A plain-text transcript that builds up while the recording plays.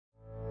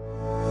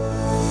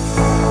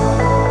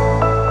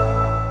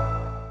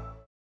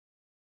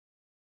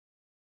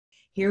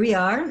Here we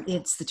are.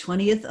 It's the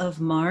 20th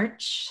of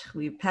March.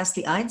 We're past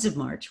the Ides of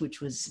March,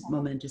 which was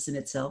momentous in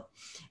itself.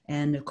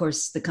 And of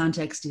course, the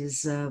context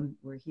is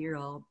we're here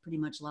all pretty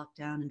much locked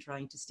down and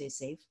trying to stay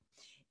safe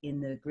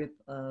in the grip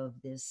of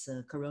this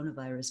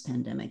coronavirus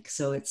pandemic.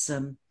 So it's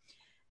an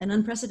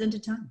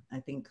unprecedented time, I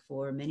think,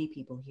 for many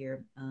people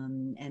here.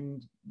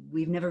 And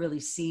we've never really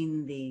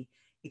seen the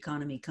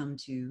economy come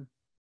to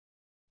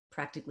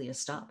practically a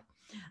stop.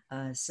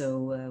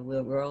 So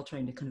we're all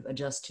trying to kind of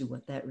adjust to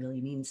what that really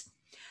means.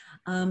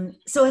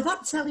 So I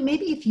thought, Sally,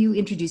 maybe if you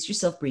introduce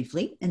yourself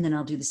briefly, and then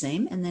I'll do the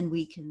same, and then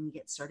we can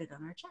get started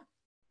on our chat.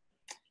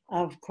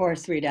 Of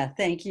course, Rita.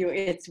 Thank you.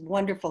 It's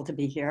wonderful to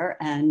be here.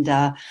 And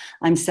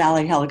I'm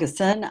Sally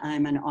Helgesen.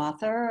 I'm an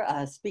author,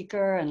 a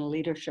speaker, and a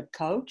leadership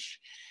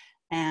coach.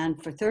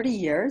 And for 30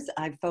 years,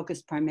 I've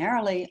focused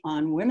primarily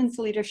on women's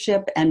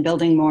leadership and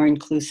building more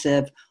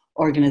inclusive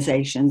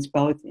organizations,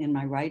 both in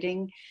my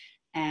writing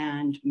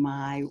and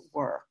my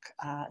work.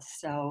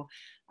 So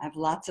I have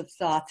lots of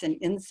thoughts and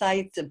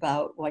insights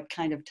about what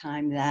kind of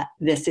time that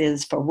this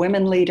is for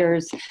women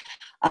leaders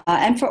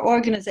and for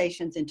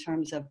organizations in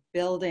terms of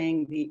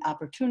building the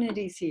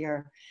opportunities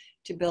here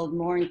to build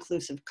more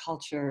inclusive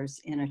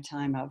cultures in a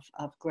time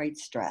of great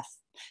stress.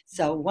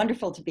 So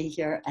wonderful to be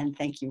here, and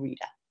thank you,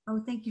 Rita. Oh,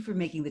 thank you for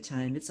making the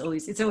time. It's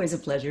always a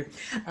pleasure.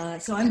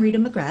 So I'm Rita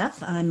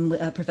McGrath. I'm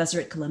a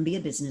professor at Columbia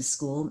Business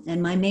School, and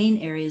my main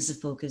areas of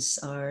focus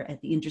are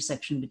at the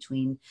intersection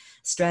between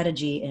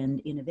strategy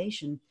and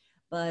innovation.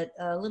 But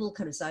a little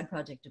kind of side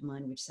project of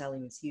mine, which Sally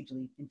was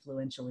hugely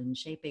influential in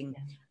shaping,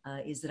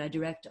 is that I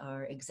direct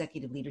our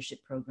executive leadership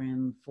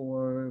program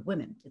for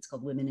women. It's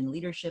called Women in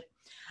Leadership.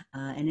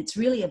 And it's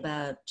really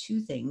about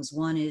two things.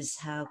 One is,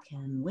 how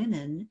can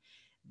women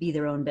be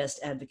their own best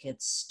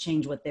advocates,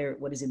 change what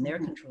is in their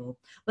control,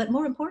 but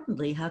more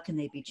importantly, how can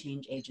they be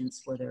change agents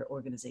for their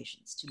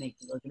organizations to make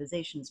the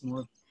organizations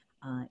more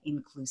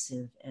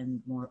inclusive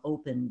and more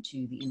open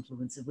to the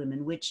influence of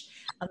women, which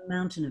a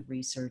mountain of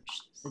research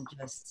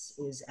suggests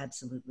is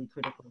absolutely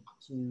critical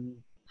to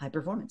high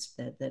performance,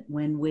 that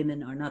when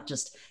women are not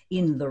just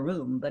in the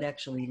room, but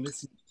actually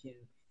listened to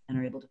and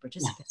are able to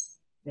participate.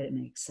 That it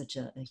makes such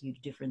a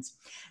huge difference.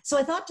 So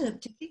I thought to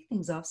kick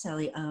things off,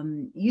 Sally,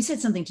 you said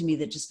something to me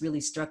that just really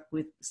stuck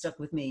with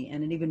me,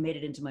 and it even made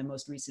it into my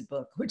most recent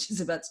book, which is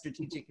about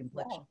strategic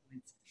inflection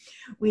points,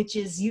 which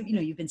is,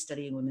 you've been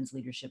studying women's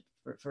leadership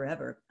for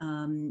forever,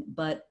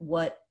 but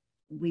what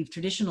we've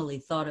traditionally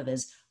thought of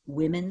as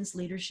women's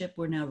leadership,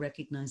 we're now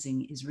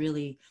recognizing is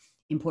really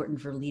important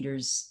for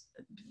leaders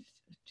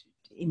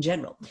in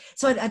general.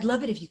 So I'd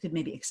love it if you could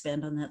maybe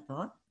expand on that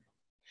thought.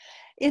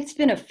 It's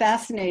been a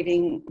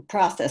fascinating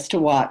process to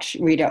watch,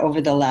 Rita, over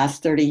the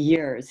last 30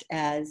 years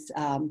as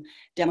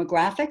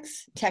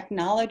demographics,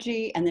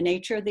 technology, and the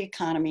nature of the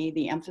economy,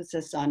 the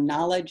emphasis on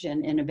knowledge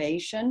and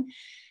innovation,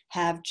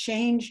 have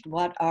changed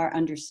what our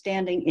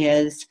understanding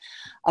is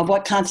of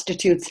what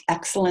constitutes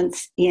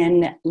excellence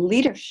in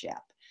leadership.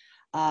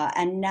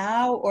 And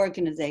now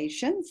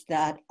organizations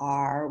that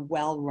are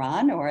well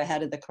run or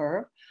ahead of the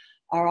curve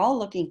are all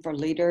looking for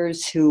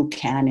leaders who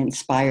can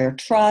inspire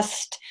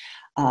trust,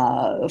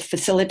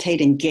 facilitate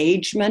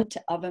engagement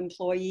of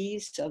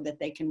employees so that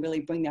they can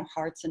really bring their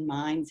hearts and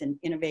minds and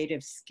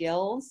innovative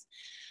skills.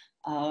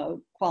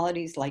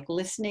 Qualities like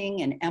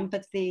listening and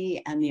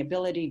empathy and the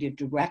ability to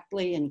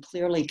directly and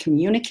clearly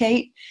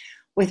communicate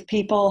with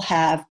people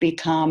have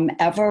become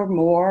ever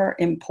more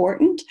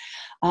important.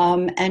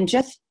 And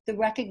just the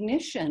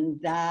recognition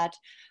that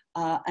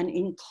an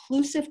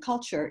inclusive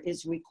culture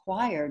is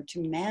required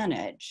to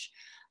manage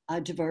a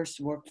diverse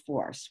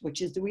workforce,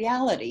 which is the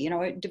reality.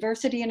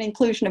 Diversity and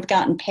inclusion have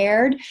gotten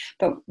paired,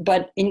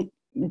 but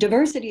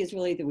diversity is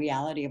really the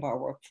reality of our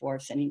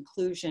workforce, and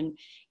inclusion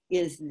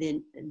is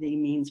the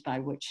means by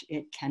which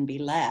it can be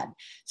led.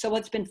 So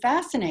what's been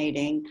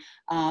fascinating,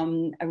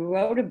 I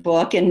wrote a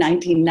book in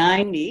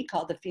 1990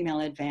 called The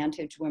Female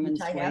Advantage, Women's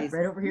Ways.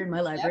 Right over here in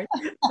my library.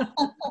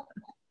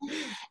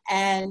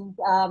 And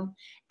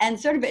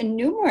sort of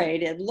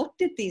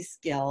looked at these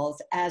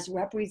skills as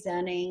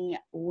representing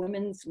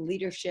women's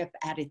leadership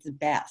at its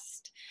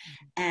best.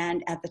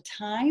 And at the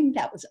time,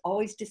 that was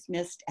always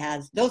dismissed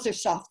as, those are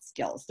soft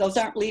skills. Those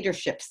aren't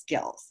leadership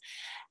skills.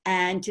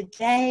 And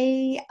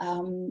today,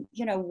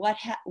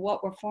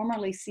 what were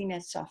formerly seen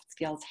as soft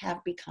skills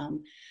have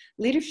become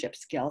leadership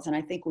skills. And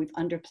I think we've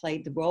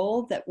underplayed the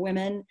role that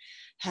women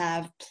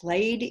have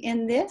played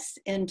in this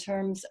in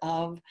terms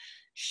of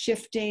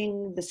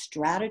shifting the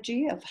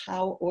strategy of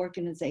how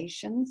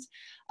organizations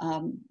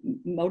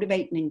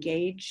motivate and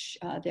engage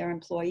their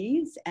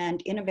employees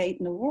and innovate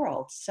in the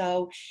world.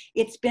 So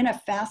it's been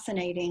a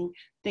fascinating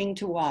thing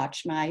to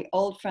watch. My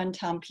old friend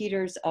Tom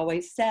Peters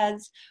always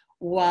says,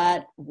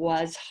 what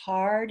was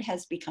hard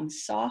has become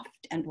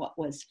soft, and what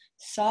was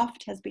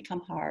soft has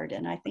become hard.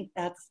 And I think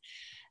that's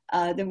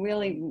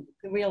the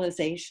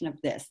realization of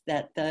this,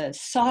 that the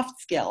soft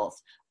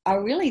skills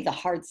are really the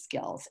hard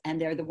skills, and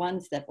they're the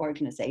ones that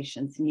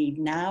organizations need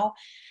now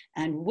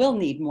and will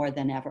need more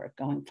than ever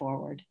going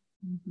forward.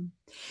 Mhm.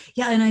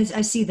 Yeah, and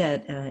I see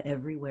that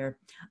everywhere.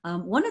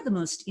 One of the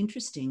most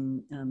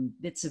interesting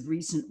bits of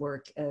recent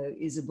work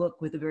is a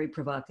book with a very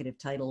provocative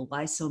title,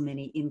 "Why So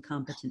Many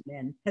Incompetent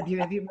Men." Have you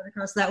run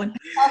across that one?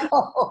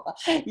 Oh,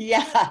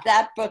 yeah,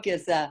 that book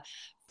is a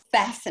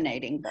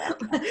fascinating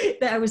book.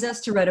 I was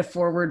asked to write a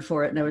foreword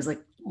for it, and I was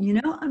like,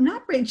 I'm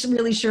not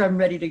really sure I'm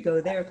ready to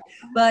go there.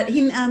 But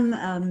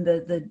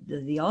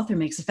the author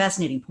makes a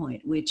fascinating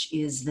point, which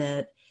is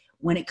that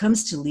when it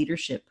comes to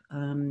leadership,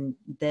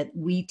 that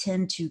we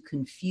tend to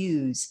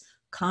confuse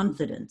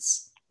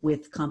confidence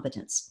with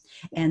competence,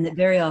 and that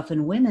very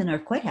often women are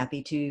quite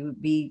happy to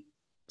be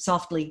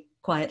softly,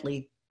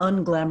 quietly,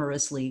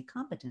 unglamorously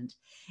competent,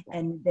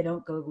 and they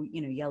don't go,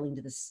 yelling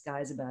to the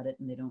skies about it,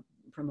 and they don't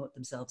promote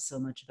themselves so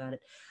much about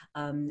it.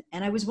 And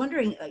I was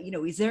wondering,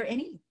 is there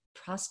any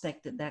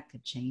prospect that that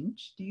could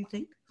change, do you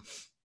think?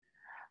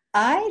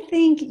 I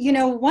think,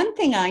 one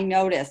thing I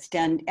noticed,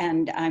 and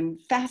I'm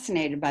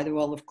fascinated by the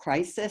role of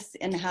crisis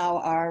in how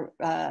our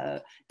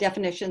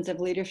definitions of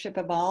leadership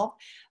evolve.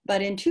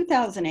 But in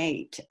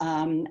 2008,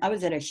 I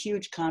was at a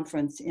huge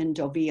conference in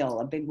Deauville,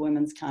 a big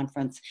women's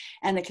conference,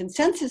 and the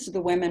consensus of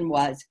the women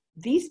was,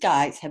 these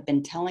guys have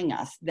been telling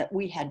us that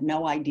we had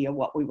no idea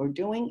what we were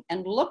doing,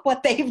 and look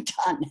what they've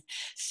done.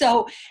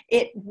 So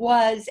it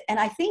was, and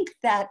I think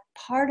that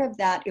part of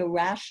that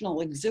irrational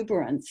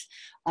exuberance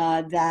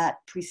that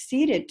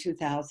preceded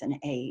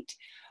 2008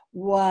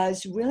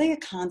 was really a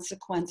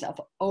consequence of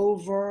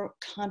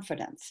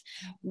overconfidence.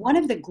 One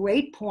of the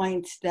great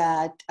points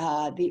that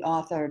the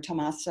author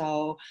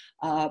Tommaso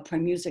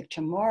Premusic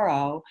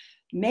Chamorro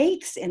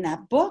makes in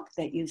that book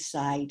that you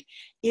cite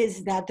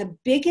is that the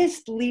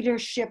biggest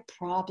leadership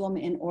problem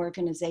in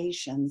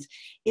organizations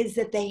is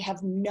that they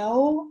have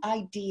no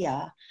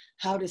idea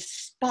how to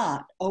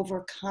spot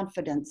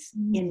overconfidence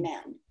in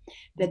men.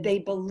 That they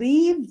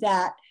believe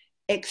that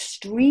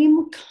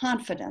extreme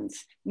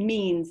confidence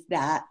means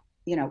that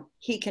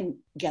he can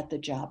get the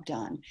job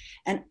done,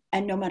 and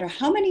no matter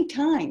how many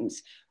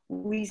times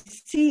we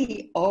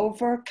see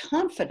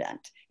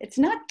overconfident, it's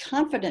not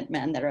confident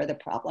men that are the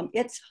problem,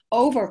 it's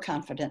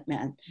overconfident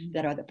men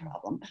that are the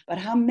problem. But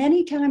how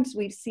many times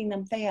we've seen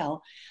them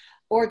fail,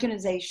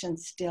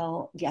 organizations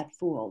still get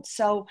fooled.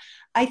 So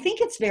I think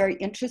it's very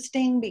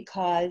interesting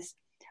because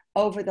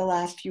over the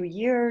last few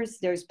years,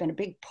 there's been a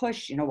big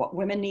push. What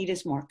women need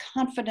is more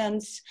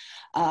confidence.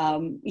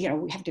 We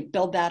have to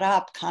build that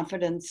up,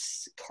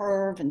 confidence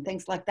curve and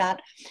things like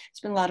that. There's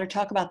been a lot of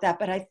talk about that.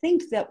 But I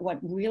think that what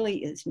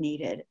really is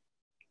needed,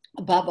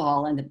 above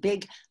all, and the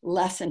big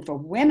lesson for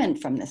women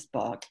from this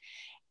book,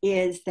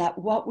 is that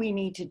what we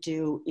need to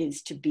do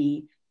is to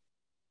be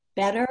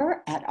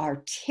better at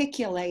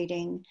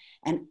articulating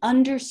and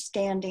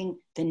understanding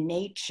the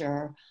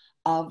nature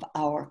of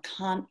our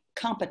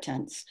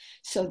competence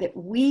so that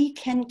we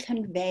can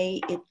convey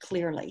it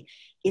clearly.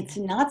 It's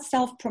not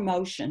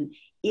self-promotion,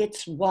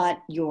 it's what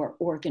your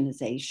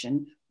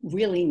organization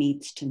really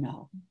needs to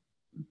know.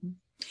 Mm-hmm.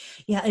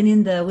 Yeah, and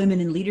in the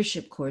Women in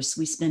Leadership course,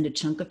 we spend a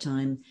chunk of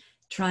time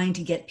trying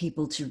to get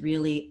people to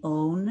really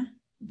own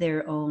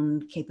their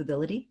own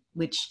capability,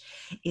 which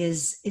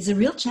is a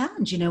real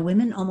challenge.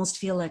 Women almost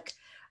feel like,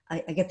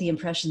 I get the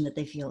impression that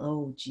they feel,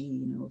 oh,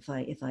 gee,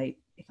 if I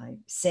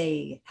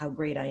say how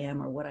great I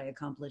am or what I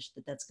accomplished,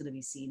 that's going to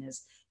be seen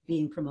as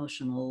being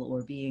promotional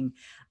or being,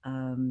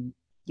 I'm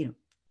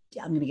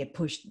going to get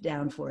pushed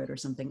down for it or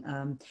something.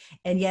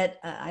 And yet,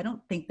 I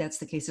don't think that's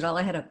the case at all.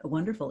 I had a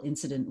wonderful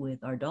incident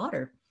with our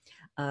daughter,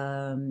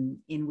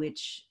 in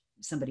which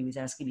somebody was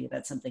asking me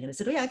about something, and I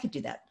said, oh yeah, I could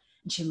do that.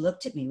 And she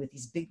looked at me with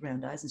these big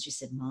round eyes and she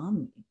said,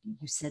 Mom,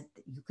 you said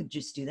that you could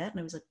just do that? And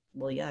I was like,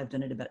 well, yeah, I've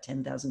done it about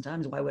 10,000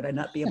 times. Why would I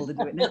not be able to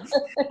do it now?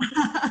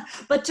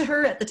 But to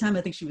her at the time,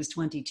 I think she was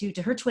 22,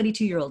 to her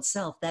 22-year-old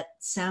self, that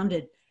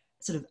sounded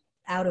sort of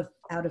out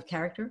of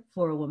character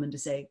for a woman to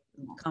say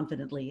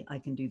confidently, I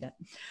can do that.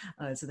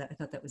 So I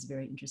thought that was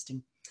very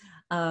interesting.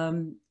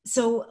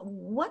 So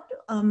what,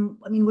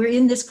 we're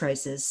in this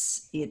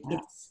crisis.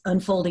 It's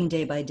unfolding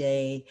day by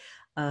day.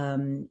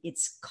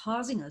 It's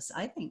causing us,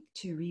 I think,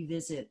 to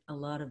revisit a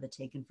lot of the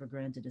taken for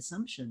granted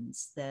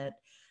assumptions that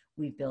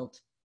we've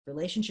built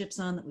relationships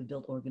on, that we've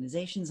built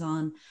organizations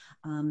on.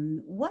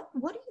 What do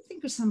you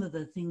think are some of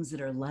the things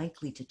that are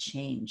likely to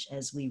change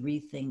as we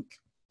rethink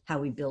how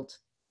we built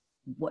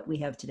what we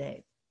have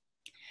today?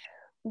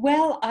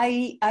 Well,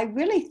 I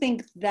really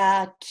think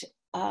that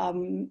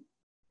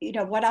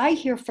what I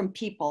hear from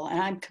people,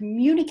 and I'm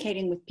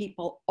communicating with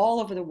people all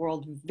over the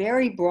world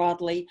very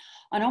broadly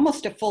on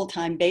almost a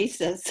full-time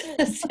basis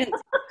since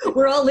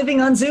we're all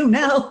living on Zoom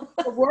now.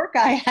 The work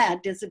I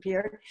had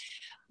disappeared,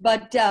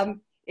 but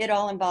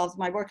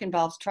my work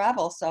involves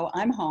travel, so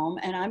I'm home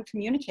and I'm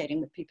communicating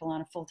with people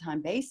on a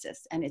full-time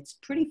basis, and it's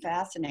pretty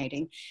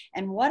fascinating.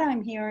 And what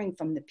I'm hearing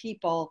from the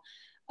people,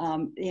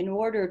 in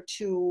order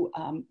to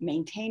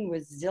maintain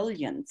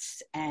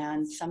resilience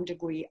and some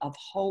degree of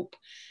hope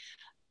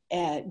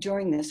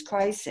during this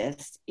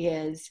crisis,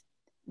 is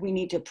we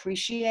need to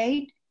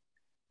appreciate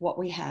what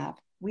we have.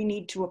 We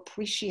need to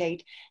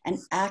appreciate and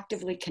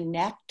actively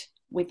connect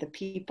with the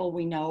people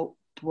we know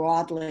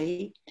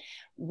broadly,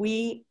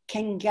 we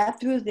can get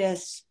through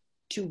this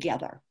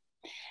together.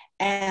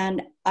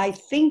 And I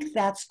think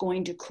that's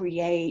going to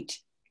create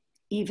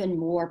even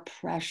more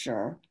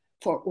pressure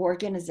for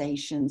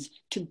organizations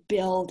to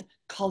build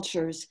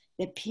cultures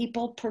that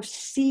people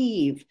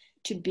perceive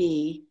to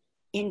be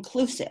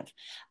inclusive.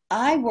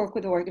 I work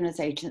with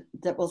organizations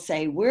that will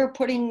say, we're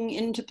putting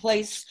into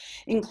place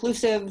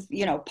inclusive,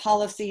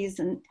 policies,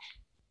 and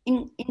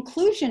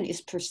inclusion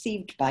is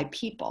perceived by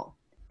people,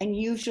 and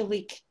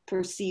usually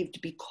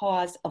perceived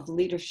because of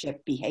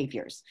leadership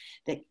behaviors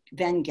that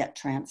then get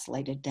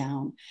translated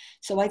down.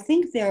 So I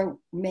think there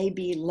may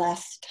be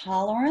less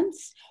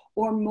tolerance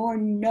or more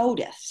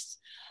notice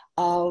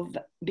of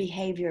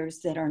behaviors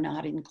that are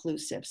not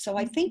inclusive. So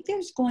I think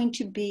there's going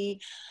to be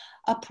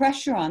a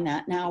pressure on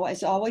that. Now,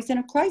 as always in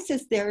a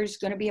crisis, there's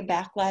going to be a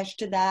backlash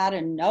to that.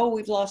 And no,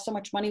 we've lost so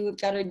much money, we've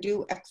got to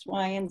do X,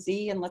 Y, and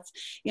Z, and let's,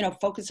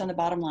 focus on the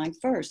bottom line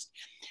first.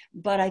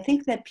 But I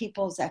think that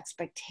people's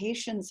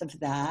expectations of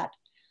that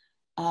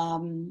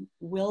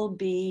will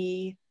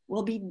be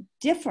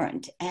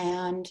different,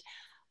 and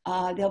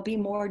there'll be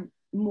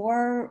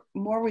more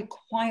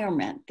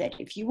requirement that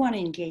if you want to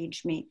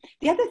engage me.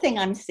 The other thing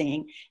I'm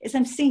seeing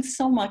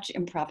so much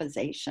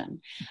improvisation.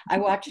 I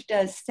watched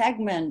a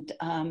segment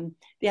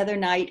the other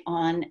night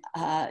on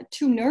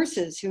two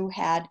nurses who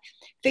had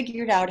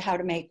figured out how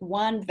to make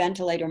one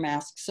ventilator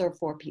mask serve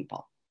 4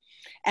 people.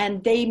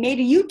 And they made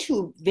a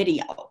YouTube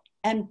video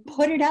and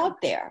put it out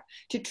there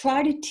to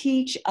try to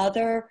teach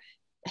other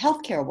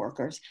healthcare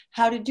workers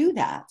how to do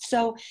that.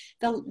 So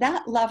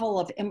that level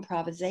of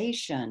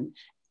improvisation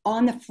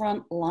on the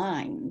front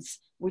lines,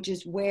 which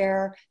is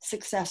where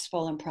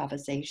successful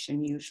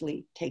improvisation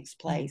usually takes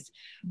place,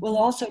 will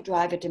also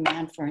drive a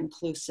demand for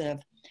inclusive,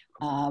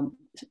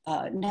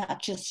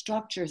 not just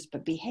structures,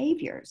 but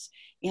behaviors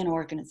in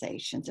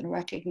organizations, and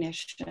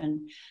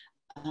recognition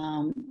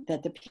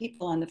that the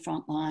people on the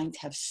front lines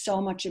have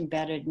so much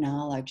embedded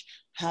knowledge.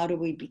 How do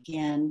we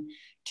begin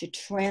to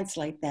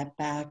translate that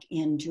back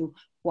into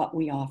what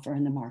we offer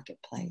in the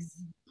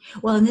marketplace?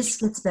 Well, and this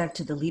gets back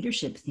to the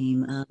leadership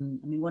theme.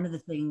 One of the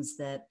things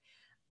that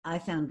I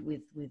found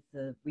with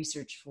the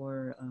research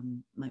for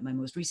my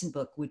most recent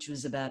book, which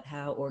was about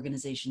how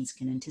organizations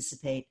can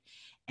anticipate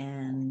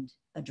and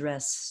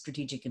address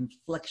strategic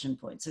inflection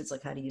points. So it's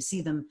like, how do you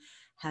see them?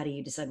 How do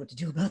you decide what to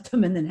do about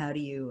them? And then how do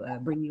you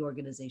bring the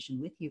organization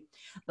with you?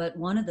 But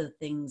one of the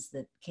things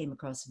that came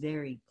across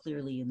very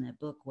clearly in that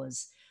book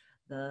was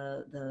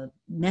the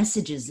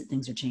messages that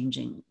things are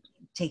changing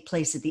take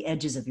place at the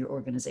edges of your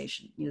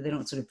organization. They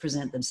don't sort of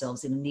present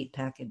themselves in a neat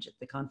package at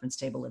the conference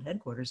table at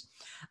headquarters.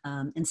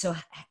 And so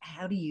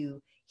how do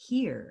you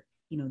hear,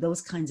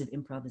 those kinds of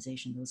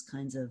improvisation, those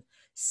kinds of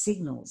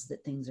signals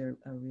that things are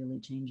really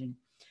changing?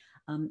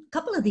 A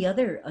couple of the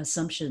other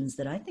assumptions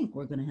that I think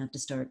we're going to have to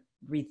start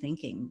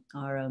rethinking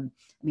are,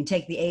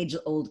 take the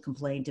age-old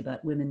complaint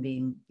about women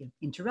being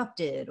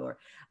interrupted, or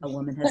a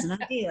woman has an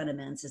idea and a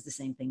man says the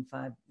same thing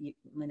 5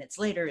 minutes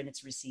later and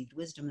it's received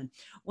wisdom. And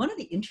one of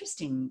the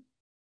interesting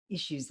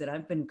issues that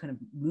I've been kind of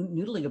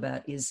noodling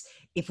about is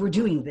if we're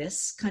doing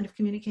this kind of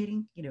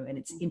communicating, and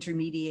it's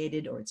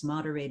intermediated or it's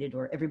moderated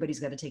or everybody's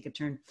got to take a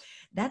turn,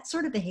 that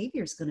sort of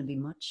behavior is going to be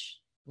much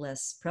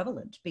less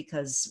prevalent,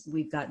 because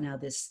we've got now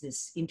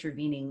this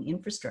intervening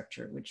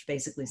infrastructure, which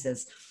basically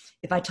says,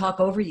 if I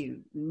talk over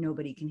you,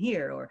 nobody can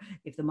hear, or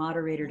if the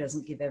moderator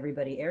doesn't give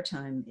everybody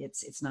airtime,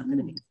 it's not going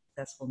to be a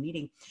successful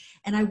meeting.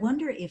 And I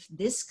wonder if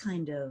this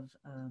kind of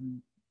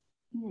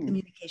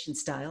communication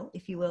style,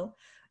 if you will,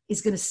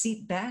 is going to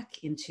seep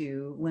back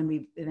into when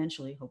we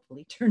eventually,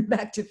 hopefully, turn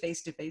back to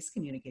face-to-face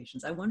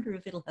communications. I wonder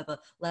if it'll have a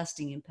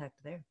lasting impact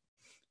there.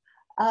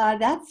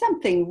 That's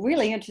something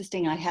really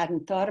interesting I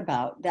hadn't thought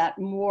about, that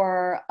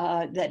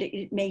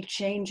it may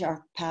change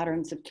our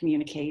patterns of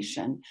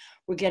communication.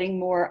 We're getting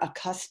more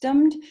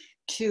accustomed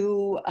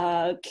to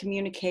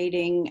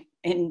communicating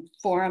in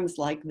forums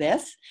like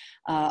this,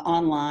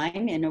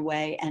 online in a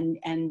way,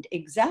 and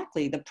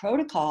exactly the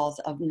protocols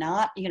of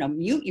not,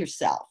 mute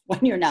yourself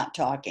when you're not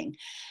talking.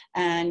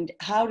 And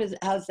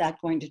how's that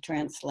going to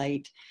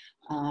translate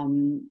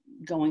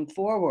going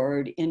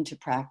forward into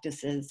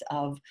practices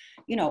of,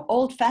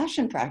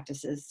 old-fashioned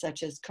practices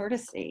such as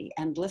courtesy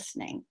and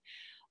listening?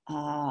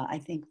 I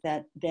think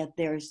that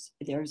there's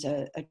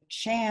a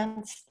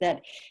chance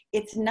that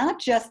it's not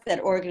just that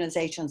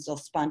organizations will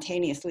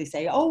spontaneously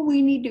say, oh,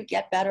 we need to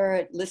get better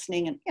at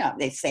listening. And,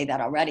 they say that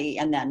already.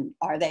 And then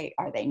are they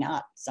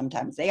not?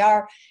 Sometimes they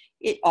are.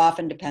 It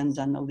often depends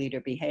on the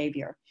leader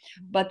behavior.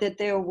 But that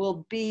there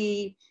will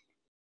be,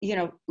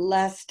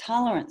 less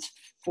tolerance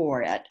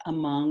for it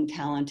among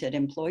talented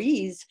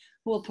employees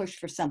who will push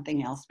for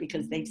something else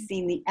because they've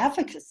seen the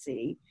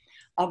efficacy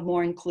of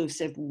more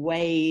inclusive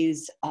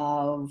ways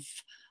of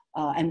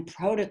and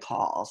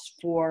protocols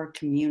for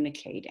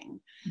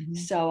communicating.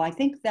 So I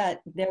think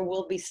that there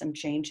will be some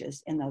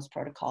changes in those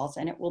protocols,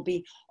 and it will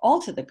be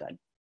all to the good.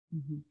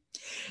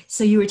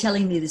 So you were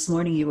telling me this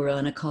morning you were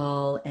on a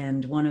call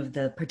and one of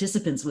the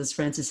participants was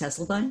Frances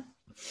Hesselbein?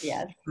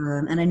 Yes.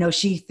 And I know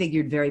she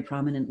figured very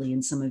prominently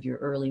in some of your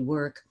early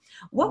work.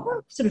 What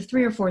were sort of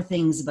 3 or 4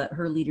 things about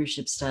her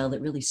leadership style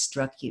that really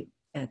struck you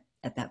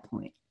at that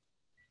point?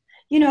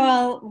 You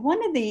know,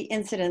 one of the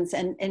incidents,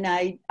 and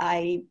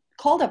I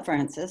called up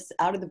Frances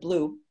out of the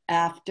blue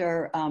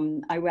after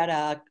I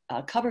read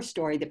a cover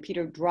story that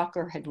Peter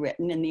Drucker had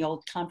written in the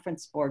old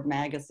Conference Board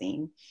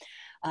magazine,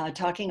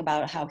 talking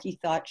about how he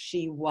thought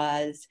she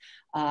was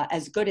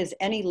as good as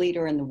any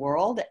leader in the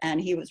world, and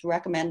he was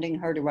recommending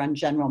her to run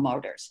General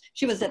Motors.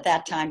 She was at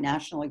that time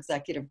National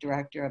Executive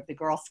Director of the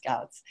Girl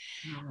Scouts.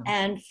 Wow.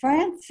 And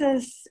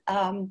Frances,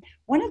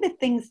 one of the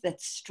things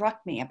that struck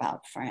me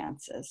about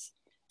Frances,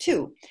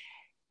 too,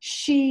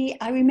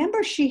 I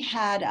remember she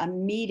had a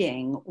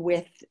meeting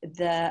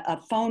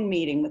a phone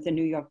meeting with the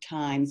New York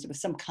Times. There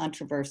was some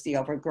controversy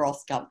over Girl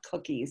Scout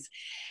cookies.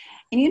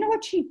 And you know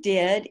what she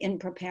did in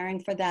preparing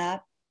for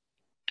that?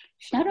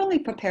 She not only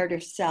prepared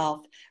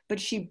herself,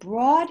 but she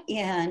brought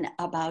in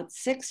about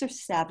 6 or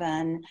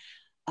 7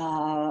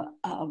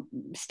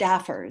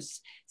 staffers,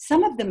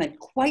 some of them at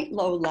quite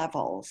low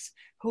levels,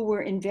 who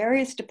were in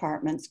various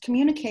departments,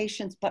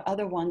 communications, but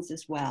other ones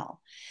as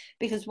well.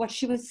 Because what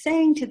she was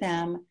saying to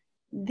them,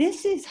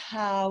 this is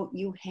how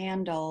you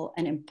handle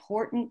an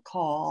important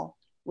call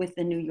with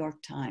the New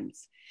York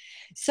Times.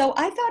 So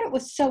I thought it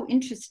was so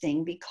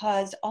interesting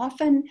because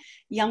often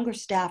younger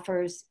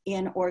staffers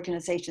in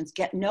organizations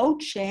get no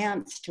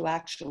chance to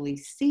actually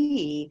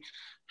see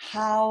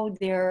how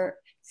their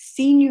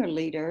senior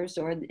leaders,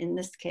 or in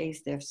this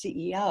case, their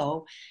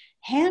CEO,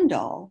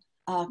 handle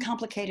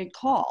complicated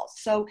calls.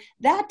 So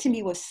that to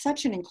me was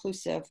such an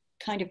inclusive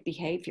kind of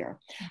behavior.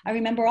 I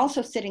remember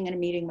also sitting in a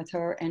meeting with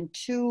her, and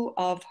 2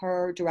 of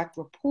her direct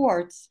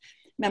reports,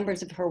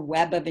 members of her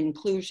web of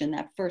inclusion,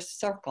 that first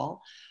circle,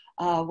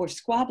 were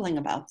squabbling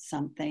about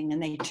something,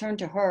 and they turned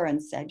to her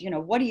and said, you know,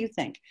 what do you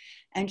think?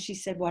 And she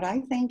said, what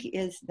I think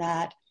is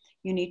that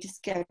you need to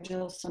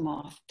schedule some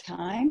off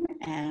time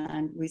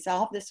and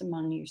resolve this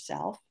among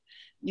yourselves.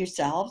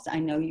 I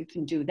know you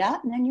can do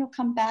that, and then you'll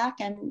come back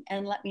and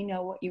let me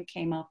know what you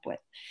came up with.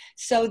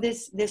 So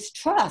this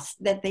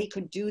trust that they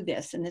could do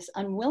this, and this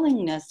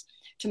unwillingness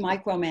to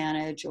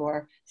micromanage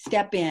or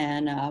step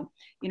in,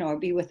 or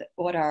be with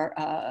what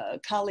our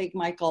colleague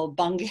Michael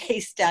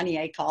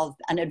Bungay-Stanier calls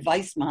an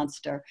advice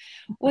monster,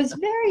 was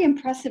very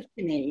impressive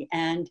to me.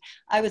 And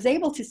I was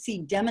able to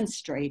see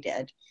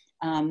demonstrated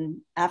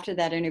after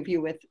that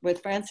interview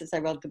with Frances. I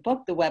wrote the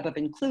book, The Web of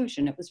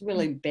Inclusion. It was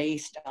really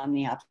based on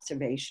the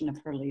observation of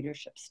her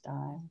leadership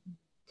style.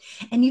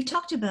 And you've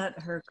talked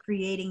about her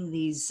creating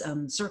these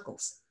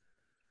circles.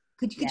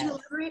 Could you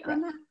elaborate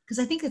on that? Because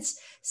I think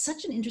it's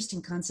such an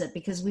interesting concept,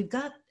 because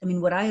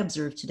what I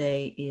observe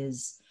today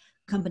is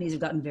companies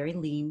have gotten very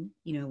lean,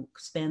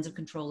 spans of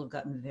control have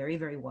gotten very,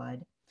 very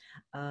wide.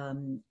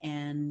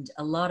 And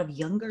a lot of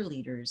younger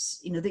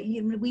leaders,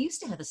 we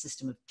used to have a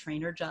system of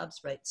trainer jobs,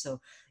 right? So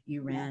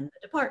you ran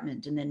a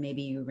department, and then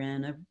maybe you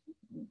ran a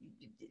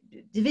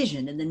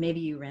division, and then maybe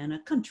you ran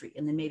a country,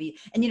 and then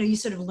you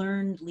sort of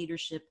learned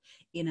leadership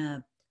in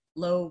a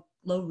low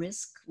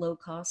risk, low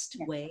cost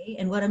way.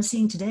 And what I'm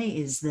seeing today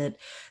is that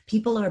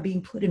people are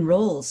being put in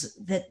roles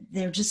that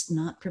they're just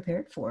not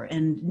prepared for.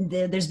 And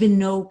there's been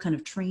no kind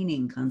of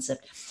training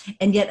concept.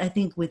 And yet I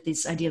think with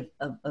this idea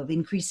of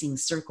increasing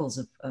circles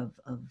of I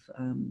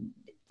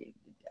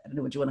don't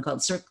know what you want to call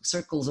it,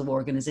 circles of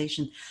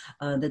organization,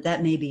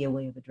 that may be a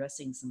way of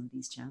addressing some of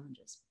these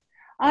challenges.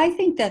 I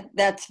think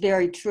that's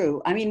very true.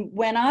 I mean,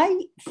 when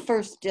I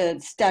first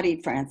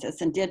studied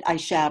Frances I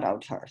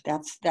shadowed her.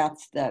 That's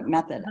the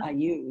method I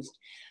used.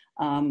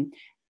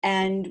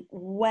 And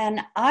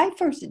when I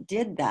first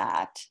did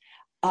that,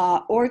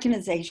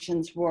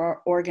 organizations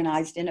were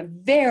organized in a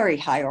very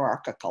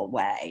hierarchical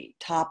way,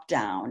 top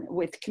down,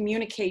 with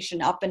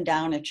communication up and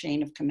down a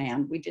chain of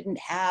command. We didn't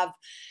have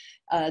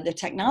the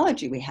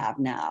technology we have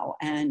now.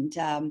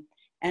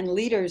 And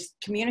leaders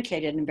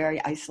communicated in a very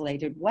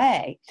isolated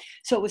way.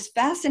 So it was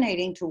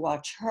fascinating to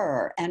watch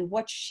her, and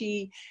what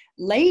she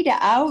laid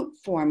out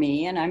for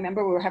me. And I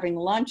remember we were having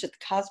lunch at the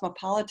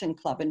Cosmopolitan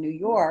Club in New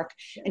York,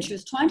 and she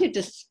was trying to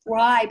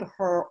describe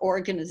her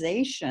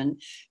organization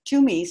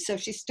to me. So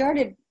she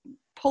started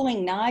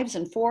pulling knives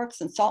and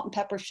forks and salt and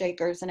pepper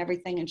shakers and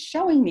everything, and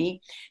showing me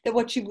that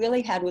what she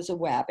really had was a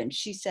web. And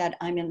she said,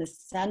 I'm in the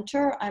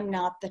center, I'm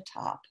not the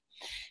top.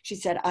 She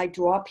said, I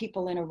draw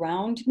people in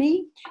around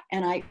me,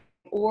 and I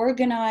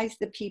organize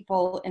the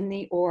people in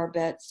the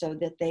orbit so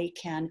that they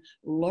can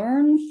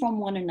learn from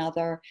one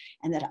another,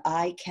 and that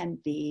I can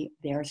be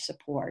their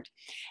support.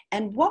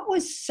 And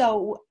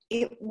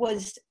it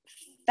was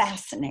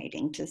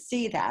fascinating to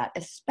see that,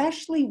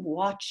 especially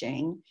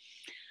watching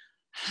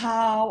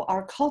how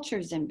our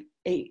cultures and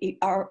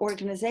our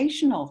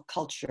organizational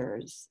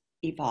cultures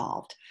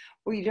evolved.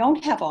 where you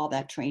don't have all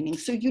that training.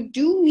 So you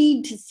do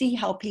need to see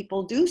how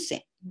people do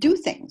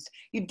things.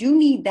 You do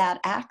need that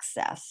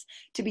access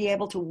to be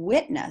able to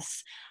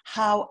witness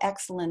how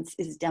excellence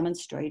is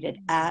demonstrated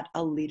at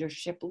a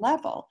leadership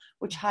level,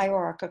 which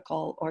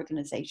hierarchical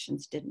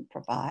organizations didn't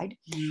provide.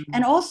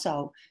 And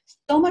also,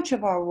 so much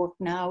of our work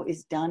now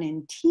is done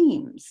in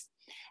teams.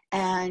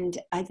 And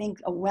I think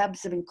a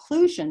webs of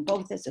inclusion,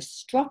 both as a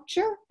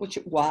structure, which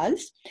it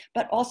was,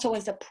 but also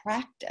as a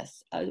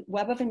practice. A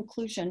web of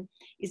inclusion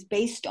is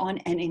based on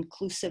an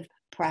inclusive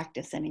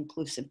practice and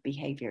inclusive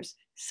behaviors,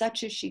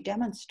 such as she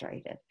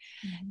demonstrated.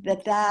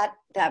 That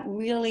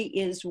really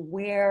is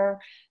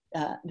where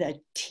the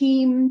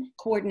team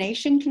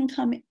coordination can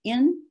come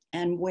in,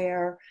 and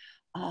where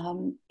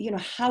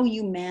how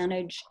you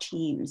manage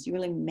teams. You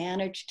really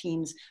manage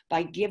teams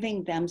by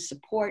giving them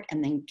support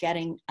and then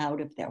getting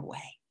out of their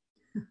way.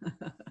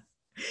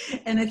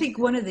 And I think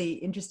one of the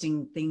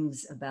interesting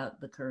things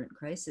about the current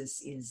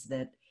crisis is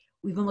that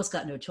we've almost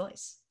got no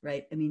choice,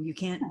 right? I mean, you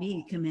can't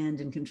be command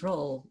and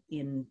control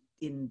in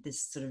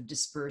this sort of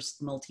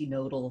dispersed,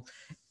 multinodal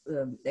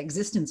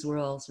existence we're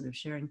all sort of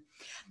sharing.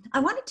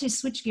 I wanted to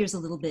switch gears a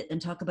little bit and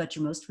talk about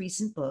your most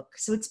recent book.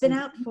 So it's been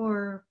out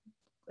for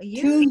a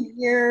year? 2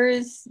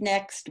 years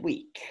next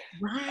week.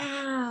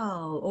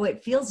 Wow. Oh,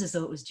 it feels as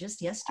though it was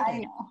just yesterday. I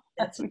know.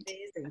 That's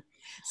amazing.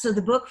 So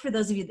the book, for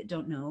those of you that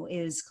don't know,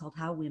 is called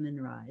How Women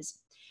Rise.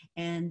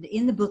 And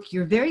in the book,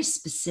 you're very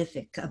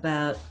specific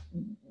about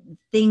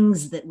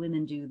things that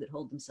women do that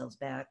hold themselves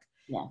back,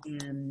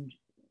 and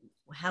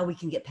how we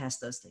can get past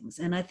those things.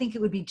 And I think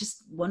it would be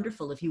just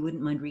wonderful if you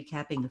wouldn't mind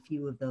recapping a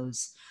few of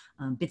those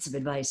bits of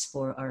advice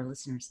for our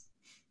listeners.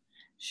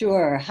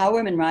 Sure. How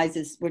Women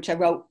Rise, which I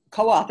wrote,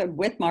 co-authored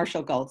with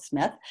Marshall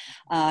Goldsmith,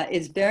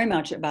 is very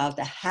much about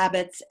the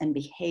habits and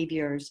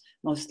behaviors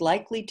most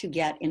likely to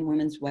get in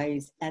women's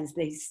ways as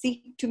they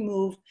seek to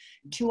move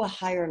to a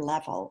higher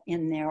level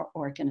in their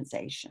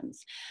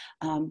organizations.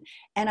 And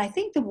I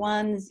think the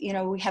ones,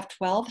 we have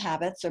 12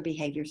 habits or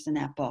behaviors in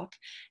that book,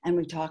 and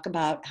we talk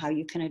about how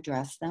you can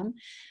address them.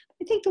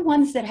 I think the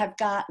ones that have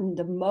gotten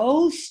the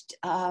most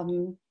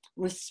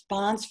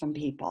response from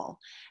people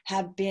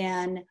have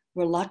been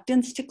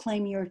reluctance to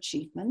claim your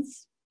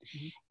achievements,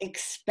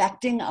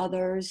 expecting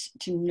others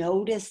to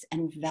notice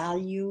and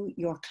value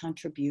your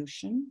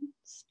contributions,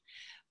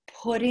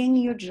 putting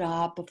your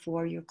job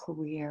before your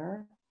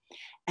career,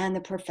 and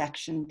the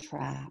perfection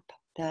trap,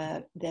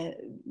 the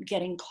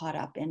getting caught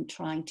up in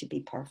trying to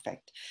be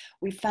perfect.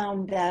 We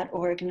found that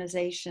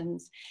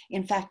organizations,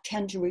 in fact,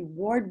 tend to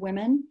reward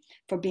women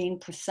for being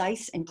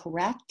precise and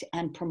correct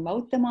and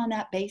promote them on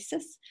that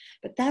basis,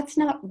 but that's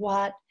not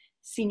what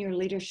senior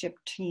leadership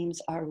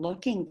teams are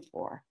looking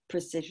for,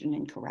 precision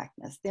and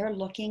correctness. They're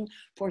looking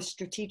for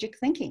strategic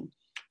thinking,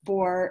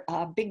 for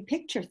big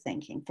picture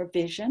thinking, for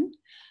vision,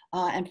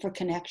 and for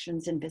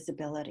connections and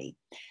visibility.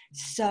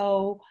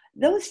 So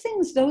those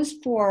things, those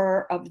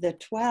 4 of the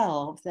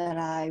 12 that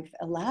I've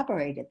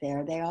elaborated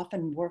there, they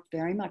often work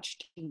very much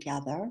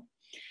together.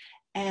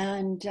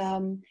 And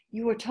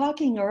you were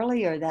talking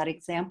earlier, that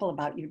example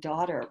about your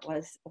daughter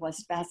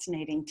was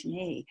fascinating to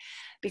me,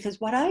 because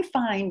what I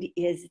find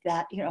is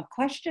that, a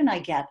question I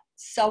get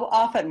so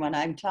often when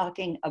I'm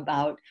talking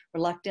about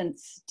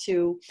reluctance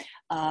to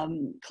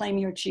claim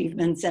your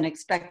achievements and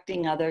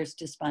expecting others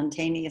to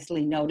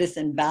spontaneously notice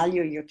and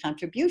value your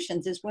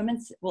contributions is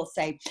women will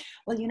say,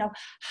 well,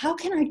 how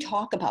can I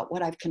talk about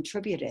what I've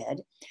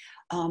contributed,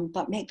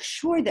 but make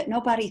sure that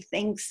nobody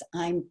thinks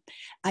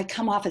I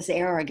come off as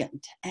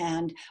arrogant,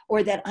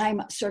 or that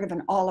I'm sort of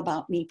an all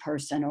about me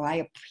person, or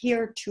I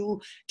appear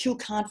too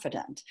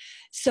confident.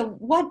 So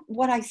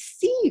what I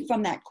see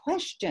from that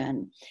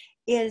question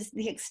is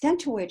the extent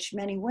to which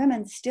many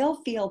women still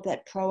feel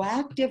that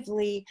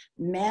proactively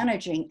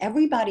managing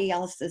everybody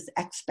else's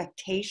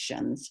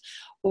expectations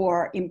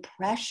or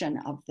impression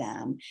of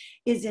them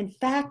is in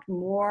fact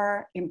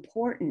more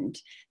important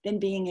than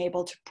being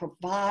able to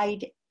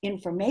provide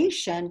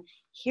information.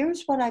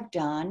 Here's what I've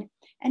done,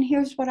 and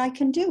here's what I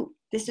can do.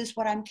 This is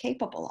what I'm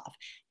capable of.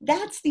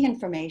 That's the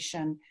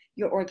information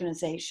your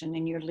organization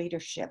and your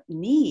leadership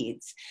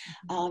needs.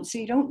 So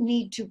you don't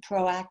need to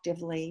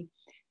proactively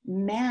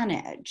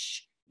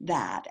manage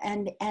that.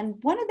 And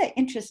one of the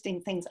interesting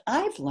things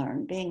I've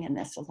learned, being in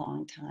this a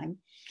long time,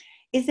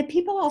 is that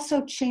people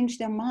also change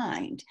their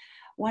mind.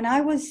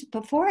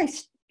 Before I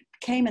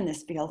came in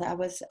this field, I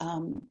was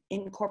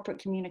in corporate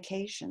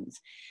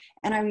communications.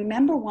 And I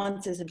remember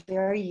once as a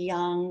very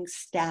young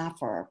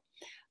staffer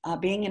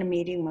being in a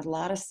meeting with a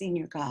lot of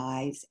senior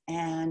guys,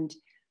 and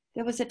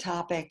there was a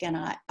topic, and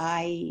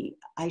I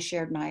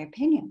shared my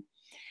opinion.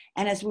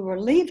 And as we were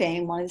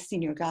leaving, one of the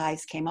senior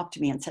guys came up to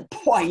me and said,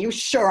 boy, you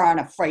sure aren't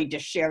afraid to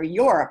share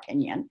your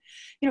opinion.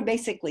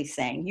 Basically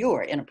saying you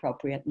are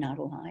inappropriate, not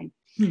aligned.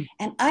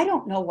 And I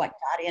don't know what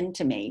got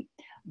into me,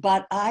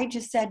 but I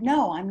just said,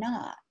 no, I'm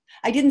not.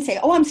 I didn't say,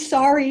 oh, I'm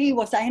sorry,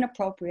 was I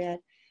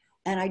inappropriate?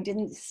 And I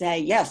didn't say,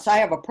 yes, I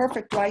have a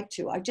perfect right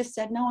to. I just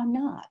said, no, I'm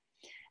not.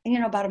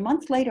 And, about a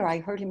month later, I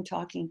heard him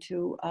talking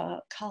to a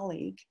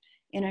colleague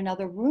in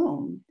another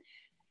room.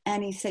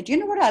 And he said, you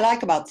know what I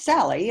like about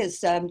Sally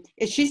is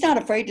she's not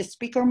afraid to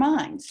speak her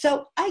mind.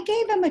 So I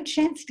gave him a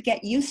chance to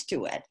get used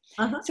to it.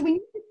 Uh-huh. So we need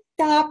to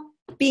stop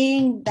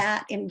being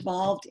that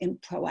involved in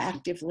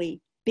proactively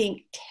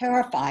being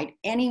terrified.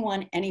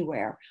 Anyone,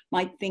 anywhere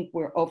might think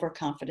we're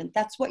overconfident.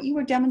 That's what you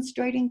were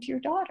demonstrating to your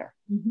daughter.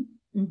 Mm-hmm.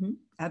 Mm-hmm.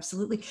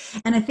 Absolutely.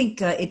 And I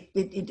think I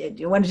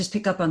want to just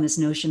pick up on this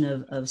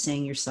notion of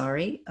saying you're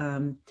sorry,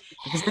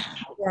 because that's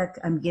feedback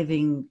I'm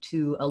giving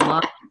to a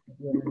lot of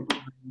women,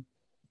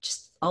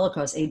 just all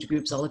across age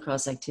groups, all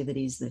across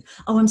activities. That,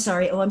 oh, I'm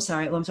sorry. Oh, I'm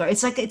sorry. Oh, I'm sorry.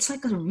 It's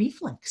like a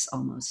reflex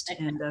almost.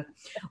 And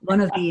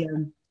one of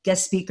the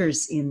guest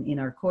speakers in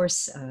our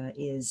course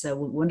is a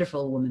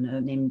wonderful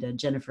woman named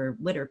Jennifer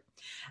Witter.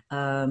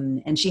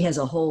 And she has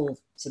a whole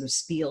sort of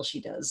spiel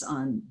she does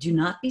on do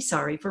not be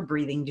sorry for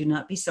breathing, do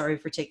not be sorry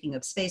for taking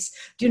up space,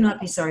 do not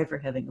be sorry for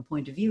having a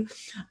point of view.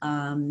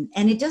 And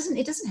it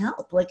doesn't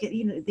help. Like,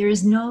 there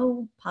is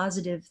no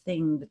positive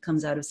thing that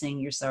comes out of saying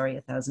you're sorry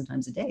 1,000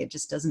 times a day. It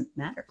just doesn't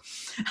matter.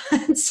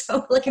 And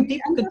so, like, if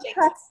people could take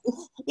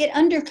it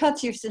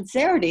undercuts your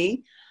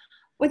sincerity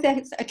with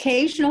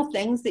occasional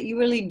things that you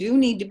really do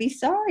need to be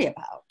sorry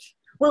about.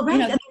 Well,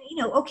 right. I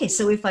mean, okay,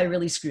 so if I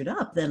really screwed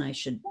up, then I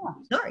should be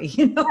sorry,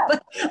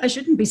 but I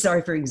shouldn't be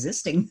sorry for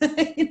existing,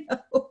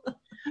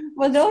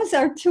 Well, those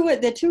are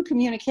the two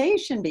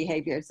communication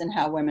behaviors in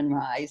how women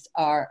rise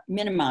are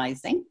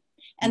minimizing.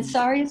 And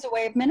sorry is a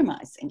way of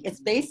minimizing. It's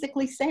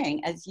basically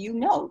saying, as you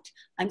note,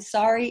 I'm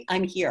sorry,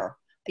 I'm here.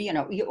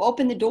 You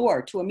open the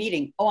door to a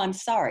meeting. Oh, I'm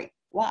sorry.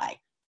 Why?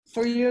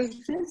 For your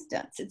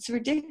existence. It's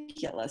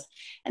ridiculous.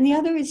 And the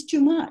other is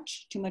too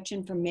much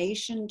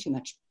information, too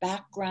much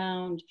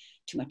background,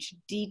 too much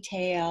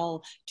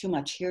detail, too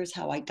much here's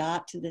how I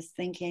got to this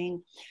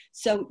thinking.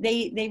 So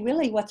they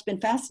really, what's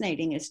been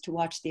fascinating is to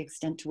watch the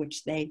extent to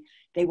which they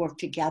work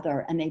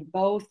together, and they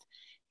both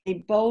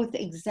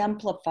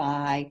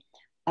exemplify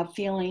a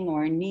feeling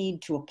or a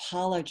need to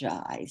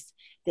apologize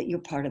that you're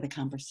part of the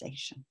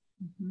conversation.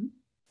 Mm-hmm.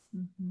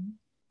 Mm-hmm.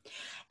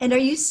 And are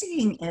you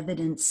seeing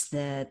evidence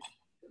that,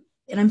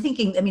 and I'm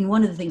thinking, I mean,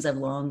 one of the things I've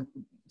long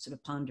sort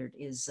of pondered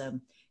is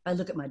I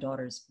look at my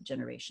daughter's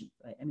generation,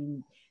 right? I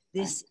mean,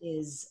 this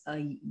is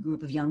a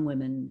group of young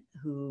women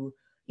who,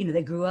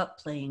 they grew up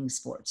playing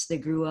sports. They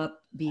grew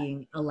up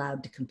being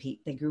allowed to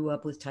compete. They grew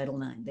up with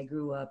Title IX. They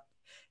grew up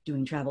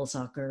doing travel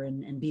soccer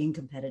and being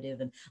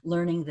competitive and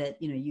learning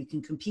that, you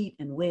can compete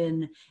and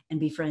win and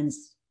be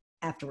friends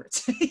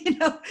afterwards,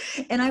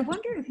 And I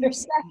wonder if you're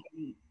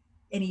seeing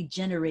any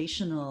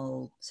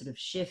generational sort of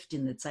shift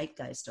in the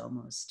zeitgeist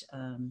almost,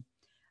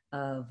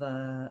 of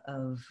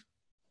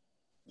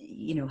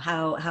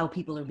how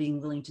people are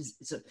being willing to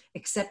sort of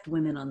accept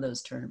women on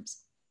those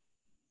terms.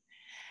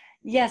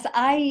 Yes,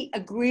 I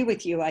agree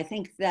with you. I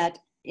think that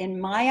in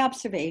my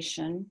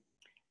observation,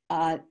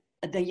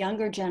 the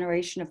younger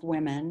generation of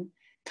women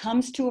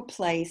comes to a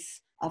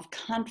place of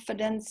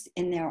confidence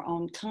in their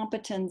own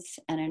competence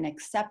and an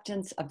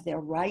acceptance of their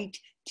right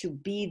to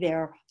be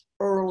there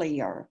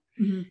earlier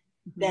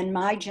than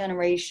my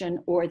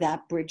generation or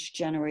that bridge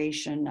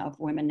generation of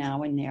women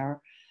now in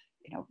their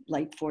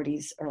late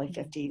 40s, early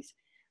 50s.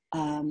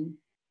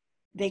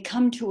 They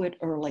come to it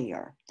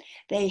earlier.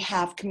 They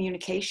have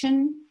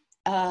communication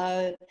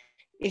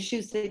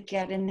issues that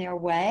get in their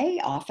way,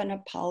 often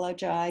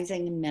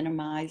apologizing and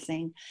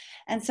minimizing.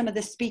 And some of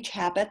the speech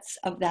habits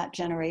of that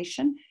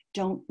generation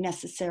don't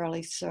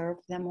necessarily serve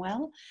them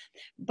well.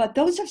 But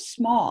those are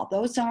small.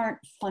 Those aren't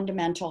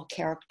fundamental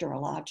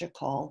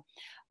characterological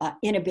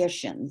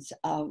inhibitions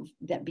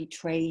that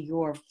betray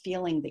your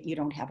feeling that you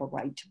don't have a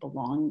right to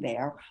belong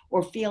there,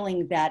 or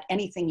feeling that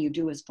anything you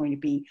do is going to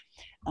be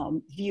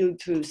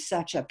viewed through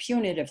such a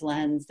punitive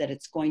lens that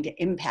it's going to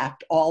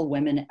impact all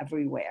women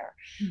everywhere.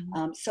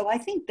 So I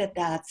think that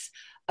that's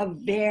a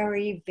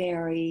very,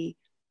 very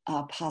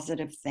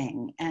positive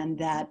thing, and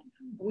that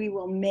we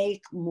will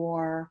make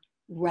more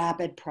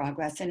rapid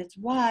progress. And it's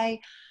why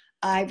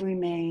I've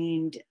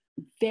remained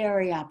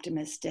very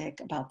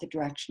optimistic about the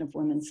direction of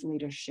women's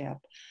leadership.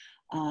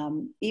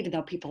 Even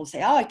though people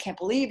say, oh, I can't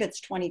believe it's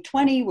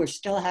 2020, we're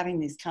still having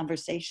these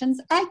conversations.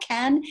 I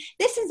can.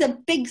 This is a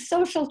big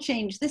social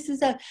change. This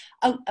is a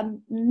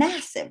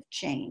massive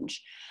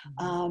change.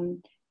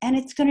 And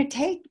it's going to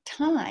take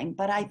time,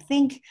 but I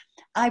think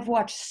I've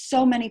watched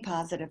so many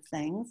positive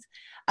things.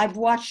 I've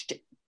watched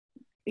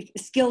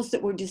skills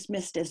that were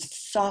dismissed as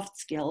soft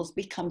skills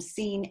become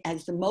seen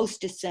as the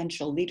most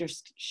essential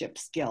leadership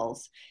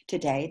skills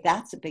today.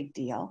 That's a big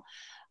deal.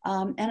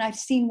 And I've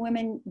seen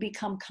women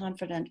become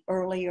confident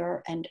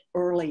earlier and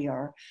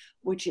earlier,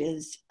 which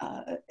is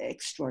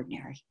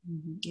extraordinary.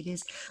 It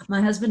is.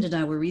 My husband and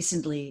I were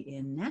recently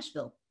in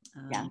Nashville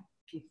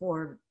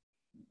before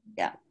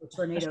the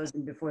tornadoes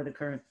and before the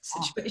current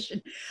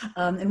situation.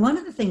 And one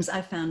of the things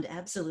I found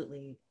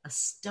absolutely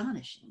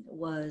astonishing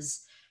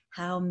was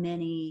how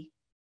many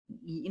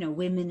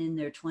women in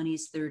their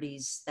 20s,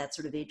 30s, that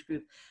sort of age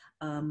group,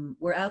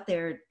 were out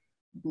there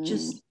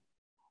just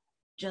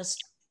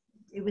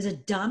it was a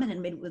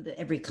dominant made with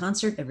every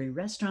concert, every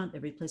restaurant,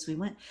 every place we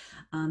went.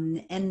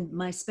 And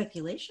my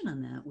speculation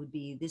on that would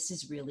be,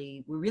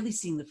 we're really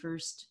seeing the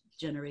first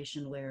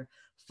generation where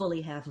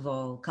fully half of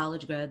all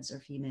college grads are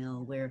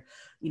female, where,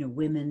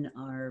 women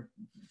are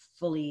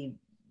fully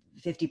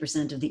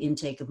 50% of the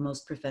intake of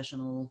most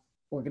professional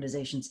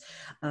organizations.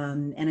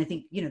 And I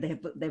think, they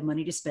have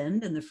money to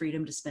spend and the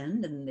freedom to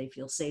spend, and they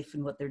feel safe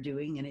in what they're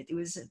doing. And it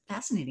was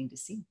fascinating to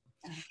see.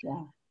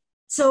 Yeah.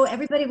 So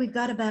everybody, we've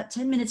got about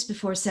 10 minutes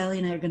before Sally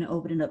and I are going to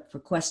open it up for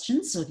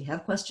questions. So if you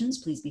have questions,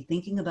 please be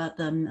thinking about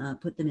them,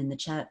 put them in the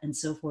chat and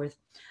so forth.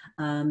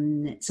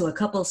 So a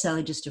couple,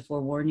 Sally, just to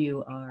forewarn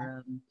you,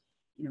 are,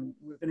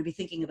 we're going to be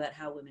thinking about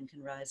how women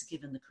can rise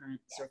given the current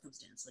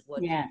circumstance, like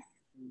what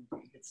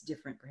it's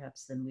different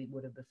perhaps than we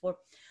would have before.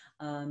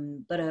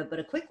 But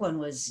a quick one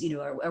was,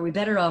 are we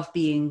better off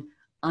being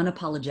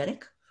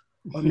unapologetic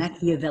or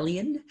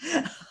Machiavellian?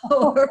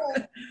 Or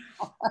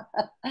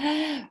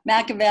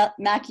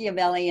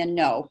Machiavellian,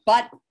 no,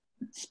 but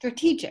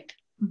strategic.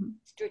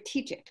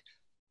 Strategic.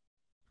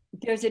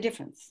 There's a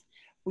difference.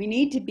 We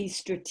need to be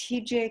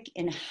strategic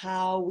in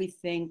how we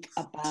think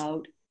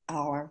about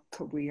our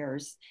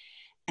careers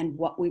and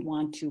what we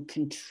want to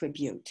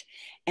contribute.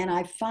 And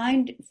I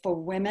find for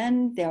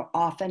women, they're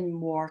often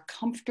more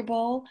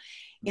comfortable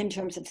in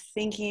terms of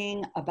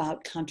thinking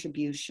about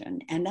contribution.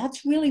 And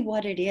that's really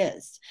what it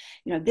is.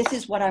 This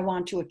is what I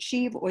want to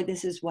achieve, or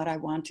this is what I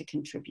want to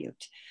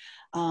contribute.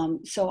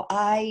 So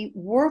I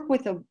work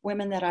with the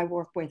women that I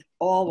work with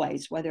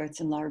always, whether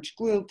it's in large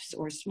groups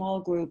or small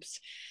groups,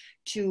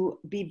 to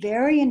be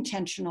very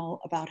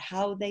intentional about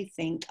how they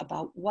think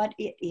about what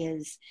it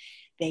is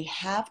they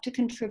have to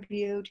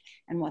contribute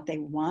and what they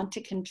want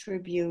to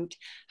contribute,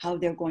 how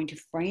they're going to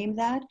frame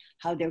that,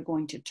 how they're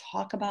going to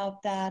talk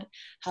about that,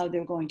 how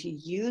they're going to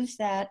use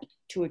that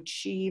to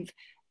achieve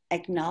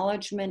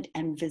acknowledgement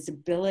and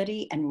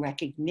visibility and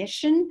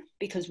recognition,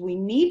 because we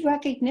need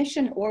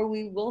recognition or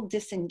we will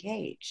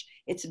disengage.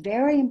 It's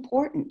very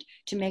important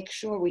to make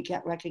sure we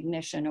get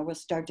recognition, or we'll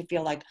start to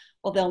feel like,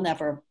 well, they'll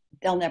never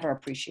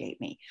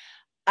appreciate me.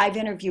 I've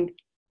interviewed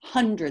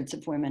hundreds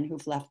of women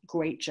who've left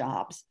great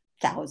jobs,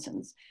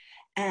 thousands,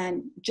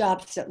 and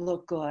jobs that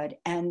look good.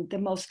 And the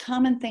most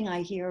common thing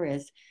I hear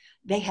is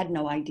they had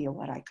no idea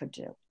what I could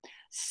do.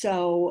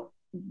 So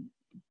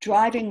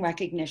driving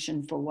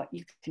recognition for what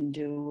you can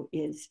do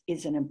is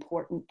an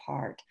important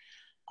part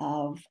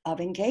of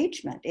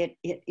engagement.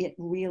 It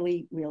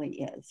really,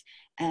 really is.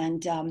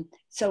 And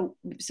so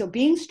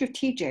being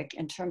strategic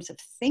in terms of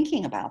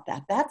thinking about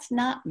that, that's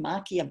not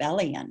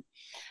Machiavellian.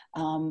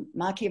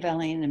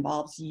 Machiavellian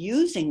involves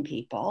using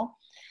people.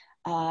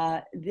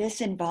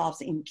 This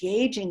involves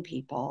engaging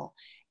people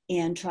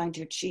and trying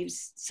to achieve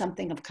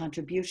something of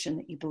contribution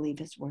that you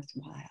believe is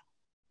worthwhile.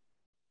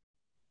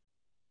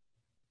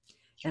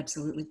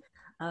 Absolutely.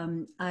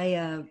 I'm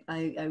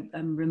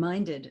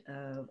reminded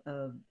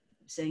of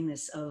saying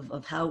this,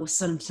 of how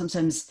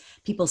sometimes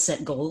people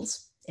set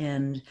goals.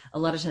 And a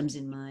lot of times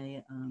in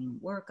my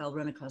work, I'll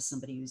run across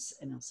somebody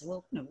and I'll say,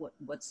 well,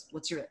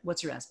 what's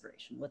your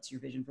aspiration? What's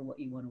your vision for what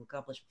you want to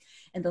accomplish?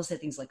 And they'll say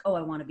things like, oh,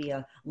 I want to be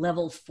a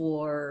level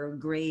 4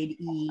 grade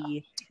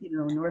E,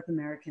 North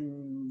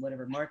American,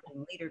 whatever,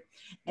 marketing leader.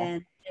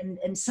 And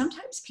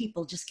sometimes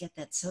people just get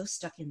that so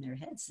stuck in their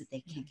heads that they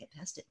can't get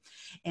past it.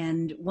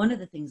 And one of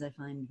the things I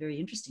find very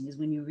interesting is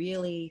when you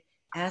really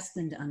ask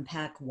them to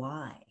unpack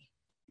why.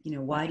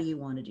 Why do you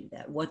want to do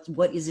that?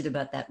 What is it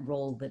about that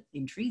role that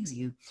intrigues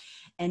you?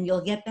 And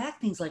you'll get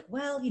back things like,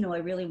 well, I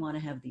really want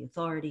to have the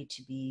authority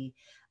to be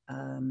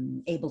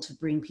able to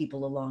bring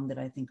people along that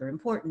I think are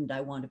important. I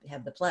want to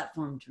have the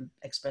platform to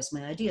express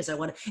my ideas. In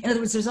other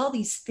words, there's all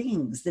these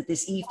things that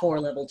this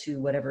E4 level 2,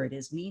 whatever it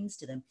is, means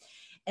to them.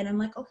 And I'm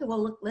like, okay,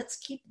 well, look, let's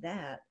keep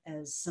that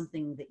as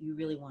something that you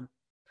really want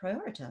to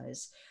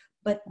prioritize.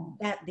 But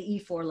the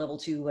E4 level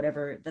 2,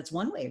 whatever, that's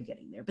one way of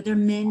getting there. But there are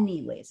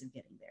many ways of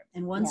getting there.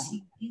 And once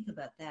you think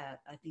about that,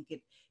 I think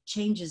it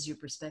changes your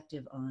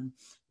perspective on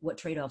what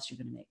trade-offs you're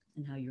going to make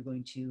and how you're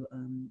going to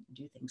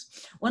do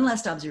things. One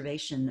last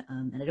observation,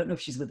 and I don't know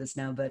if she's with us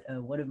now, but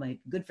one of my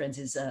good friends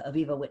is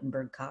Aviva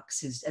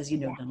Wittenberg-Cox, who's, as you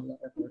know, done a lot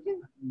of work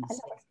in this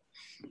space.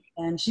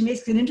 And she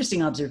makes an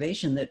interesting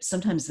observation that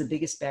sometimes the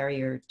biggest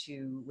barrier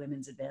to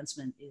women's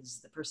advancement is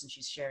the person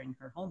she's sharing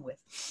her home with.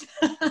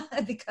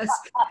 Because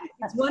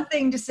it's one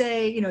thing to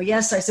say,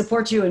 yes, I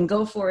support you and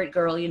go for it,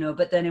 girl,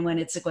 but then when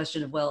it's a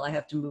question of, well, I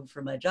have to move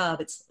for my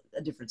job, it's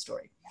a different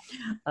story.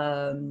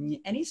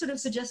 Any sort of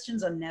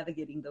suggestions on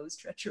navigating those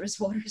treacherous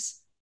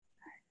waters?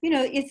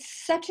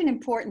 It's such an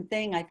important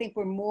thing. I think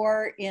we're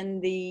more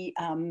in the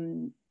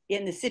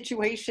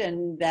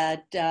situation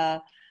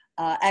that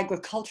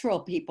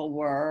agricultural people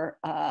were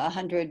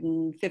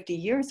 150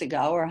 years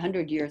ago or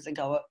 100 years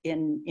ago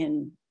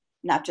in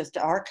not just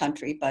our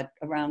country, but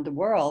around the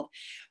world,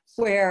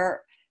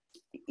 where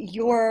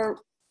your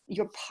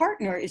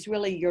partner is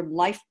really your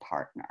life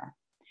partner.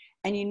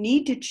 And you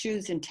need to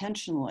choose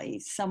intentionally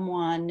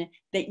someone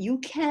that you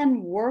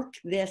can work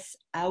this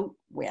out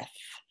with.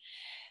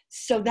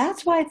 So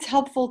that's why it's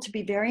helpful to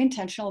be very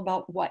intentional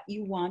about what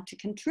you want to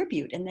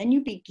contribute. And then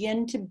you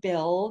begin to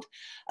build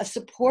a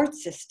support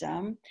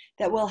system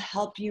that will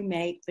help you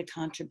make the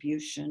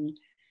contribution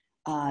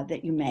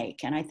that you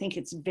make. And I think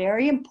it's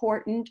very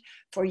important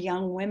for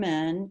young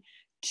women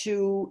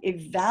to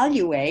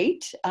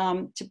evaluate,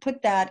 to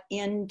put that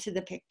into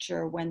the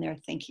picture when they're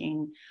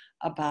thinking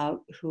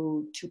about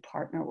who to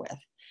partner with,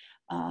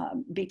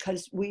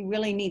 because we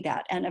really need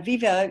that. And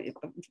Aviva,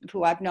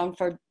 who I've known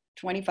for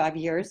 25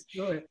 years,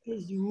 Sure.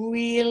 is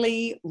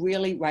really,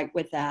 really right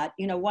with that.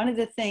 You know, one of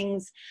the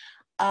things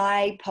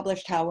I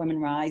published How Women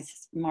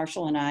Rise,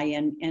 Marshall and I,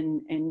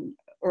 in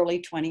early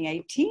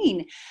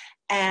 2018,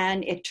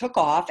 and it took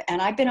off.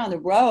 And I've been on the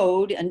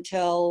road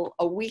until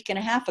a week and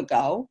a half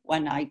ago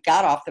when I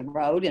got off the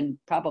road, and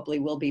probably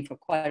will be for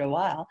quite a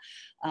while,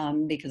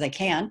 because I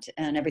can't,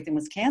 and everything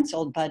was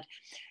canceled. But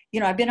you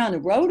know, I've been on the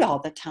road all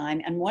the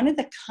time. And one of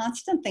the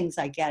constant things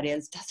I get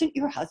is, doesn't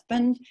your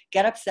husband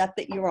get upset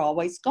that you're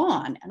always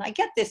gone? And I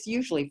get this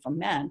usually from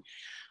men.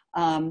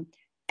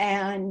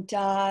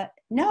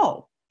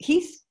 No,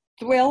 he's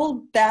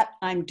thrilled that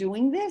I'm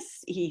doing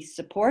this. He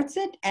supports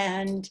it.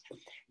 And,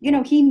 you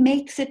know, he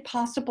makes it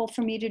possible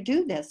for me to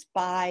do this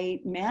by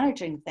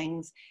managing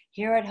things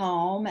here at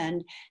home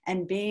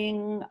and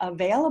being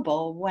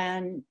available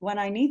when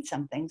I need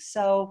something.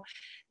 So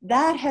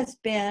that has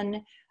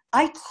been,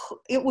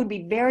 it would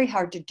be very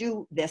hard to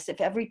do this if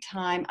every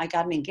time I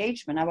got an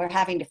engagement, I were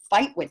having to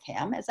fight with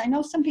him, as I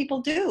know some people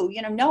do,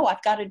 you know, no,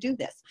 I've got to do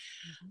this.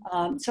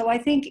 So I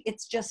think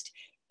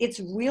it's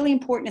really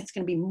important. It's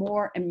going to be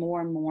more and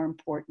more and more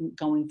important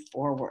going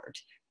forward,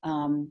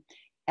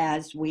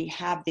 as we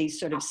have these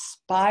sort of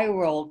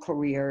spiral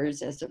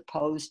careers as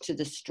opposed to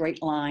the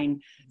straight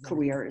line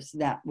careers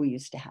that we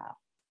used to have.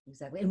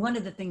 Exactly. And one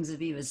of the things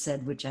Aviva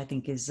said, which I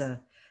think is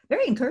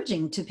very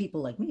encouraging to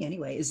people like me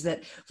anyway, is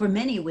that for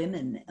many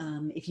women,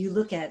 if you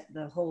look at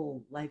the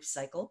whole life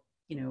cycle,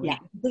 you know, Yeah.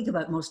 think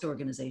about most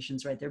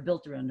organizations, right? They're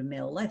built around a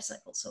male life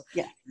cycle. So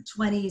Yeah. your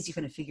 20s, you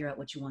kind of figure out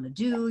what you want to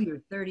do. Your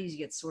 30s, you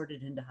get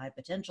sorted into high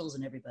potentials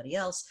and everybody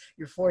else.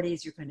 Your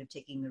 40s, you're kind of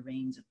taking the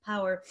reins of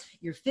power.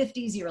 Your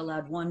 50s, you're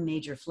allowed one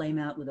major flame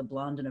out with a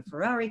blonde and a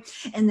Ferrari.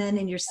 And then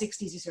in your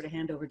 60s, you sort of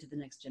hand over to the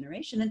next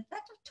generation. And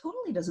that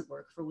totally doesn't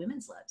work for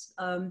women's lives.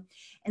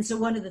 And so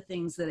one of the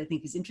things that I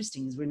think is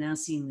interesting is we're now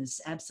seeing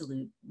this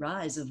absolute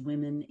rise of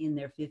women in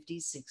their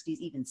 50s, 60s,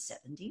 even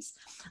 70s,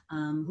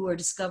 who are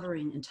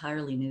discovering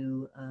entirely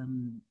new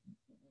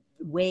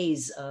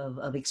ways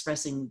of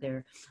expressing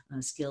their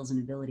skills and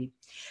ability.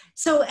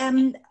 So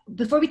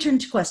before we turn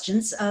to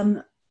questions,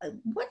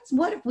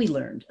 what have we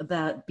learned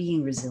about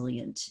being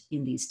resilient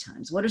in these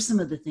times? What are some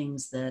of the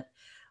things that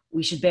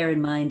we should bear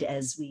in mind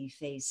as we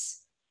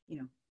face, you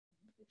know,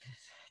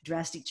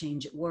 drastic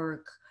change at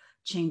work,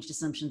 changed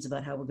assumptions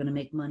about how we're going to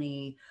make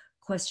money,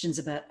 questions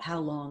about how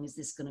long is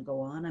this going to go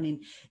on? I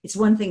mean, it's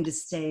one thing to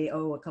say,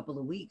 oh, a couple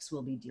of weeks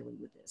we'll be dealing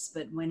with this,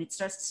 but when it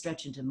starts to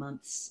stretch into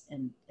months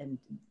and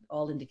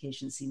all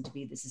indications seem to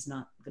be this is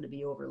not going to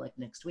be over like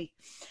next week.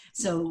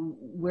 So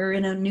we're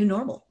in a new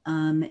normal.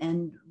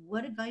 And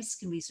what advice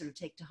can we sort of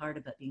take to heart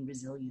about being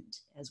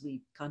resilient as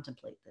we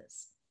contemplate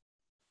this?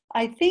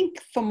 I think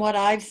from what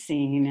I've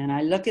seen, and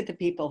I look at the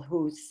people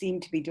who seem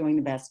to be doing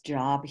the best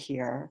job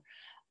here,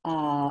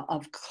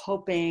 of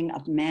coping,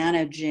 of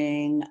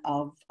managing,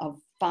 of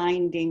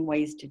finding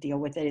ways to deal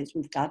with it, is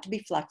we've got to be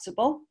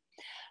flexible.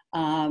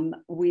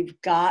 We've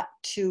got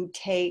to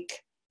take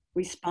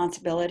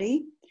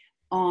responsibility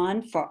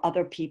on for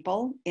other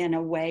people in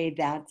a way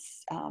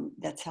that's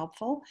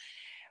helpful.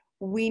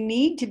 We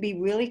need to be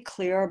really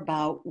clear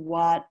about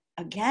what,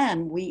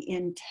 again, we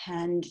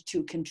intend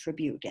to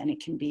contribute, and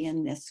it can be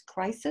in this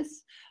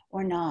crisis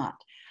or not.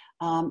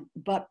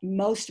 But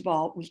most of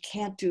all, we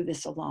can't do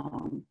this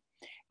alone.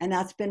 And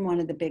that's been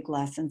one of the big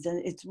lessons.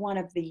 And it's one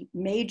of the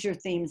major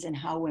themes in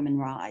How Women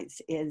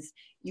Rise is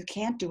you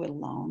can't do it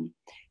alone.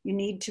 You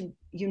need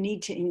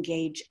to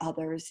engage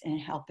others in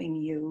helping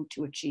you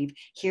to achieve.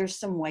 Here's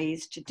some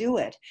ways to do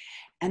it.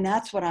 And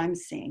that's what I'm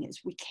seeing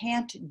is we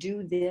can't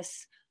do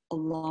this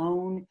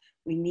alone.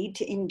 We need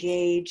to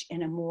engage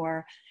in a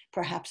more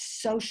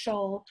perhaps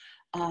social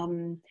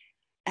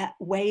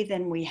way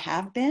than we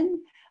have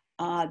been.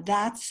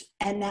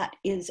 That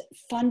is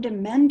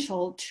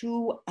fundamental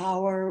to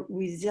our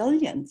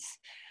resilience,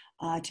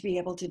 to be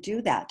able to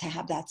do that, to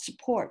have that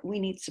support. We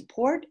need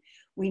support,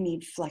 we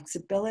need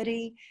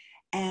flexibility,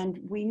 and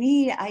we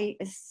need,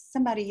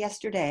 somebody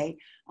yesterday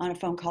on a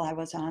phone call I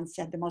was on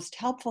said the most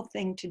helpful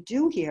thing to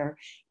do here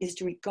is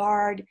to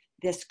regard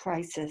this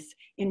crisis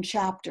in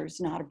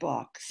chapters, not a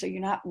book. So you're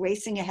not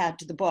racing ahead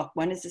to the book.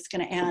 When is this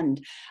going to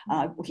end?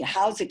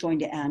 How's it going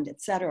to end,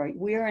 et cetera.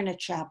 We're in a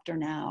chapter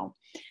now,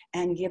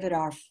 and give it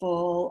our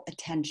full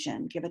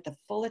attention, give it the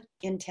full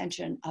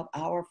intention of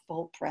our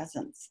full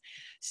presence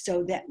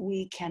so that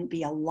we can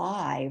be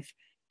alive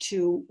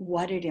to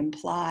what it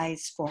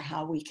implies for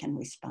how we can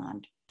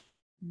respond.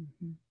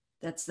 Mm-hmm.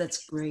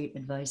 That's great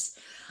advice.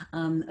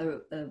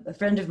 A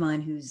friend of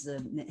mine who's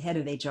the head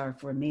of HR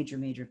for a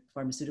major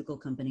pharmaceutical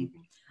company,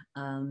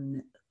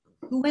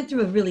 who went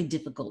through a really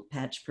difficult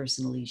patch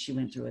personally. She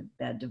went through a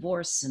bad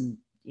divorce and,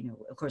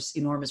 of course,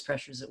 enormous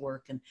pressures at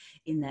work and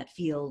in that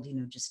field,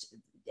 just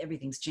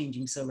everything's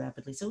changing so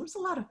rapidly. So it was a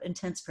lot of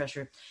intense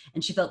pressure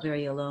and she felt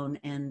very alone.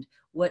 And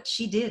what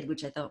she did,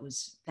 which I thought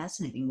was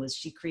fascinating, was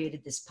she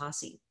created this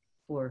posse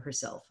for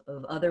herself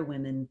of other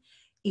women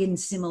in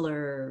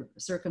similar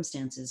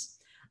circumstances.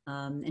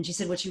 And she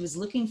said what she was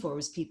looking for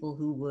was people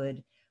who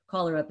would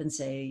call her up and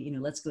say,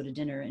 let's go to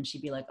dinner. And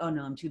she'd be like, oh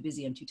no, I'm too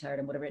busy. I'm too tired.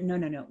 I'm whatever.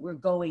 No, we're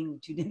going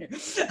to dinner,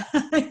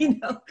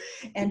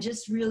 and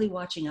just really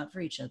watching out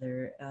for each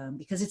other.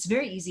 Because it's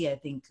very easy, I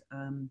think,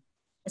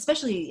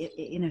 especially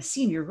in a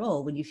senior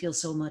role when you feel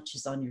so much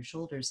is on your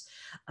shoulders,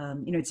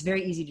 it's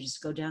very easy to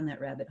just go down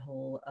that rabbit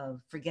hole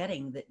of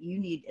forgetting that you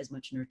need as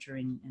much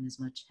nurturing and as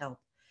much help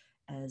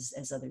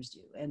as others do,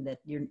 and that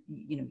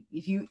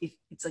if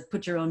it's like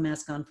put your own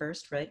mask on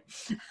first, right?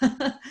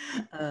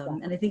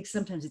 And I think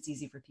sometimes it's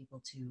easy for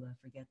people to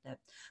forget that.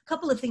 A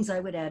couple of things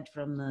I would add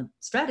from the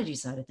strategy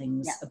side of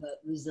things about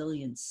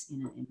resilience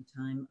in a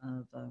time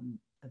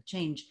of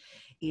change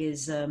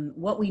is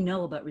what we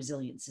know about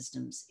resilient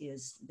systems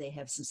is they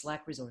have some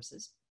slack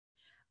resources.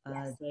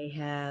 They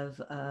have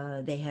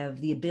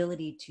the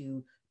ability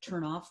to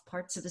turn off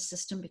parts of the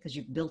system because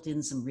you've built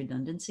in some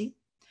redundancy.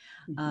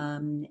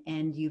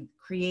 And you've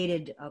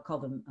created, I'll call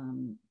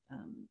them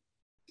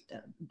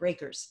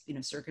breakers,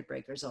 circuit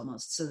breakers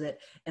almost, so that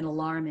an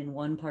alarm in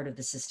one part of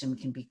the system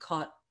can be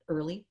caught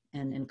early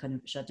and kind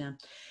of shut down.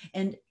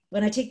 And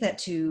when I take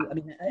that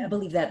I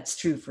believe that's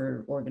true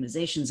for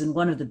organizations. And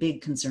one of the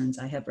big concerns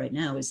I have right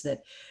now is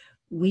that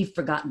we've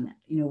forgotten that,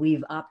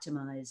 we've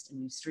optimized and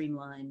we've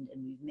streamlined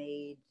and we've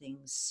made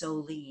things so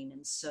lean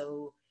and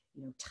so,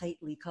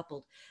 tightly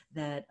coupled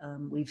that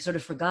we've sort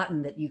of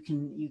forgotten that you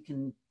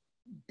can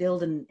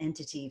build an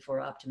entity for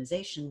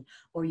optimization,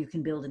 or you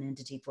can build an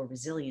entity for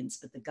resilience,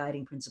 but the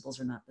guiding principles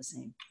are not the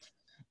same.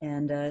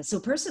 And so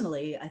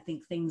personally, I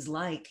think things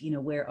like,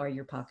 where are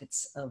your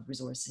pockets of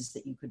resources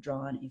that you could draw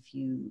on if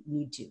you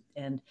need to?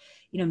 And,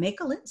 make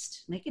a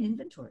list, make an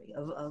inventory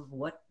of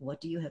what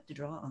do you have to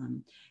draw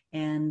on?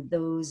 And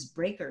those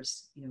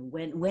breakers,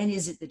 when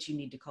is it that you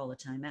need to call a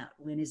timeout?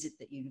 When is it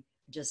that you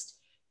just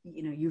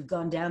you've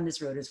gone down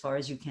this road as far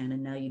as you can,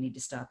 and now you need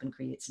to stop and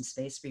create some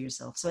space for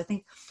yourself. So I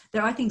think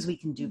there are things we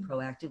can do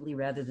proactively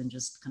rather than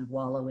just kind of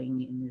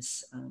wallowing in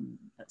this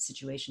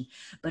situation.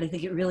 But I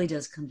think it really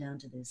does come down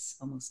to this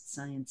almost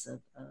science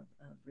of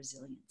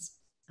resilience.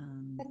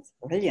 That's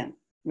brilliant,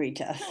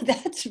 Rita.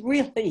 That's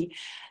really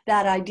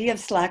that idea of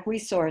slack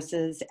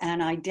resources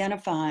and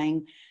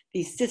identifying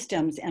these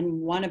systems.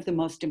 And one of the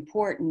most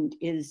important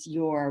is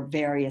your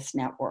various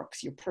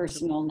networks, your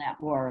personal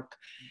network,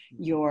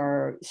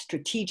 your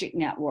strategic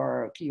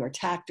network, your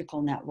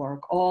tactical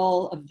network.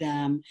 All of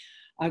them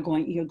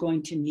you're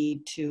going to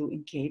need to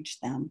engage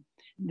them.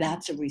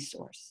 That's a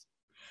resource.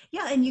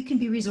 Yeah, and you can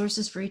be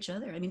resources for each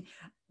other. I mean,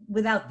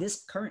 without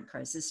this current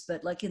crisis,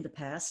 but like in the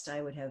past,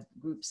 I would have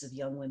groups of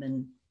young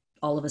women.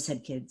 All of us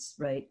had kids,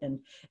 right?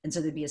 And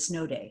so there'd be a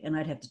snow day and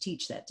I'd have to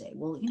teach that day.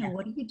 Well,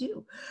 what do you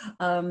do?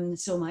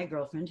 So my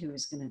girlfriend, who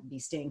was going to be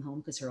staying home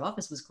because her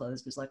office was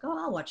closed, was like, oh,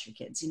 I'll watch your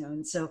kids,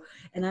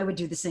 and I would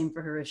do the same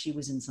for her if she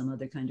was in some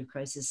other kind of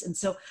crisis. And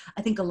so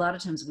I think a lot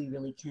of times we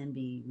really can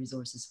be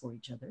resources for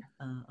each other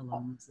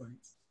along those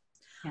lines.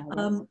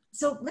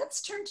 So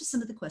let's turn to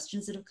some of the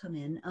questions that have come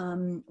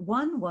in.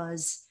 One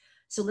was,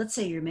 so let's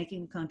say you're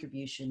making a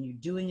contribution, you're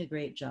doing a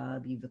great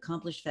job, you've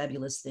accomplished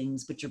fabulous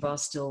things, but your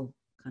boss still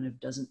kind of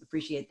doesn't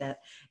appreciate that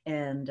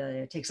and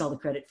takes all the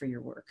credit for your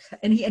work.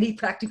 Any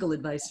practical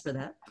advice for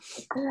that?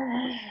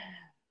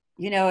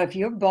 If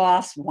your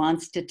boss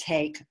wants to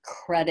take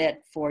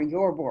credit for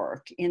your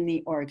work in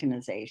the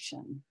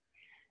organization,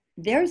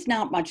 there's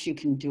not much you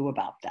can do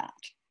about that.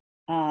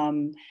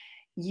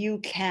 You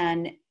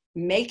can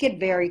make it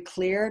very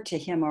clear to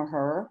him or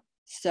her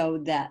so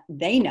that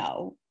they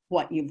know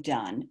what you've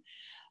done.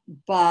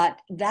 But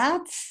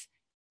that's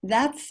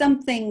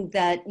something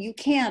that you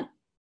can't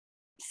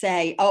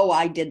say, oh,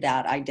 I did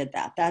that.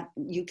 That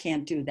you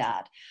can't do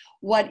that.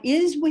 What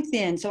is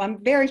within, so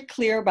I'm very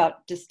clear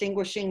about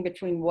distinguishing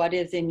between what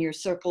is in your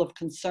circle of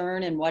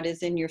concern and what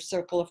is in your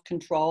circle of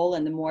control.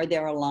 And the more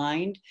they're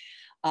aligned,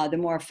 the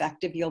more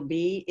effective you'll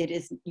be. It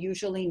is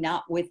usually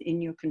not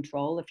within your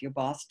control if your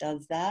boss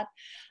does that,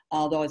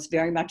 although it's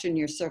very much in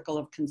your circle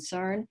of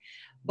concern.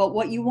 But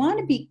what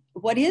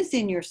is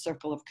in your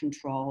circle of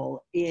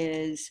control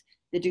is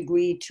the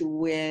degree to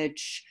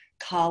which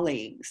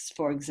colleagues,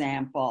 for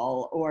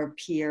example, or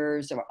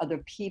peers or other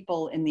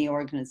people in the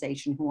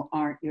organization who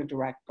aren't your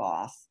direct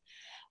boss,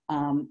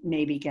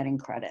 may be getting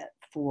credit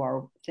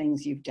for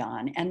things you've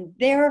done. And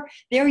there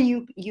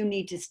you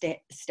need to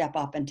step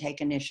up and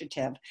take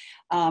initiative.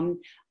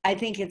 I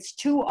think it's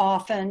too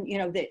often,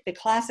 the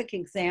classic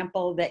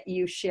example that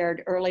you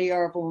shared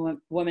earlier of a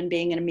woman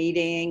being in a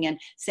meeting and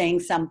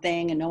saying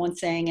something and no one's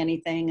saying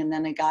anything, and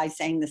then a guy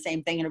saying the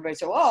same thing and everybody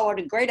says, oh, what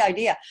a great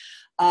idea.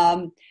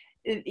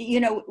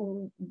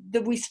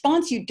 The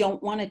response you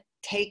don't want to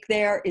take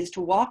there is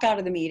to walk out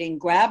of the meeting,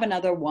 grab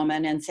another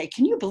woman and say,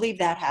 can you believe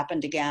that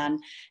happened again?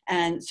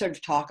 And sort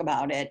of talk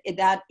about it.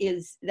 That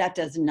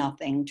does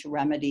nothing to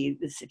remedy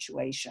the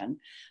situation.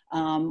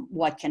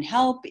 What can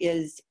help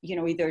is,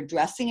 either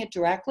addressing it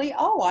directly.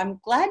 Oh, I'm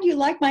glad you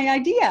like my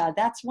idea.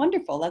 That's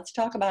wonderful. Let's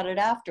talk about it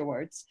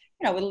afterwards,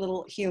 with a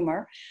little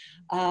humor.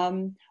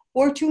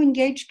 Or to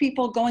engage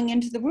people going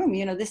into the room.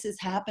 This has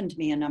happened to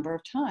me a number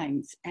of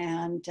times.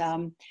 And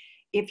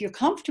if you're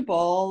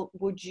comfortable,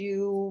 would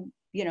you,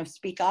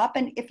 speak up?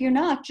 And if you're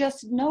not,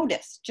 just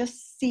notice,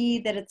 just see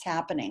that it's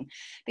happening.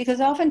 Because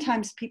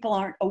oftentimes people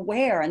aren't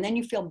aware, and then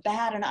you feel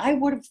bad. And I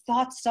would have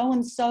thought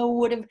so-and-so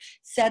would have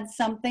said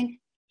something.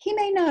 He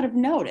may not have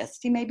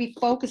noticed. He may be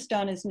focused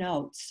on his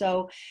notes.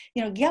 So,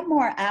 get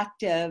more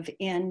active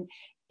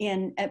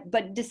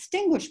but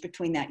distinguish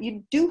between that.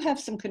 You do have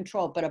some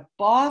control, but a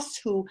boss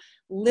who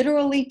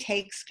literally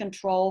takes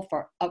control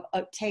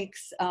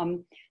takes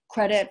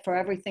credit for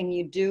everything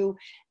you do,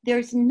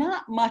 there's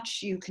not much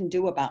you can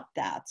do about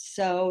that.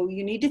 So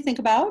you need to think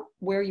about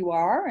where you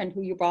are and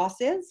who your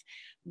boss is,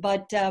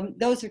 but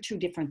those are two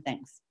different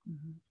things.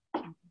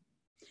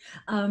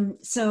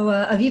 So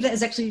Aviva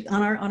is actually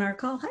on our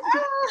call.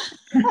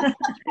 Hi.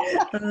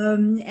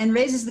 And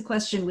raises the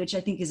question, which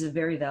I think is a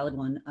very valid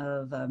one,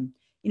 of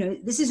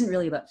this isn't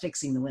really about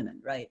fixing the women,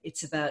 right?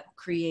 It's about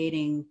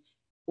creating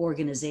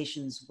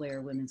organizations where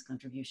women's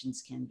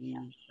contributions can be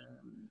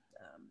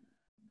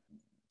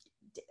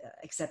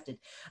accepted,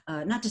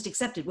 not just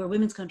accepted, where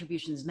women's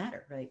contributions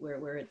matter, right?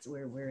 Where it's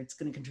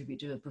going to contribute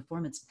to a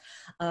performance.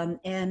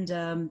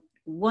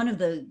 One of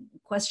the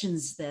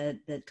questions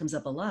that comes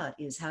up a lot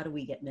is, how do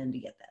we get men to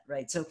get that,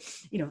 right? So,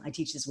 I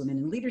teach this women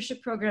in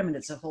leadership program, and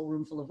it's a whole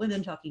room full of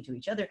women talking to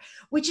each other,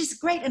 which is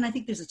great. And I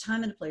think there's a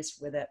time and a place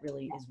where that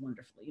really is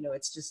wonderful.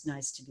 It's just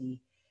nice to be,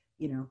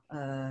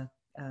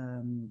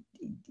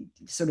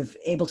 sort of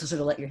able to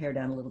sort of let your hair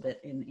down a little bit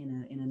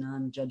in a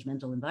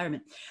non-judgmental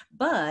environment.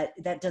 But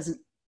that doesn't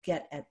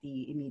get at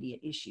the immediate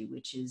issue,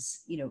 which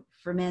is,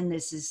 for men,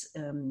 this is,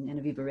 and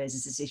Aviva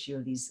raises this issue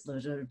of these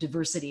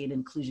diversity and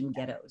inclusion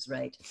ghettos,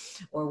 right?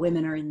 Or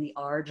women are in the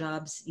R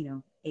jobs,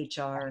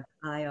 HR,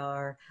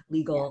 IR,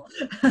 legal,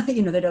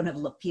 they don't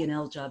have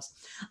P&L jobs.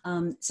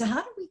 So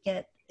how do we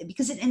get,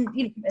 because,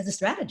 as a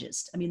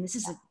strategist, this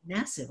is a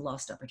massive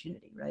lost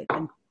opportunity, right?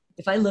 And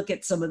if I look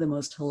at some of the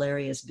most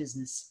hilarious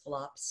business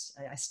flops,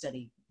 I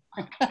study.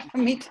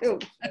 Me too.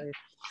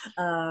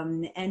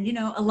 And,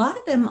 a lot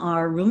of them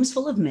are rooms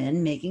full of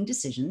men making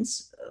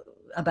decisions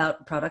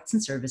about products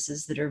and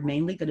services that are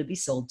mainly going to be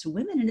sold to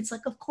women. And it's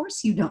like, of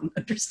course you don't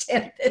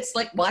understand this.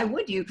 Like, why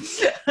would you?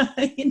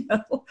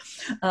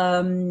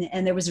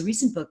 And there was a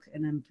recent book,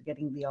 and I'm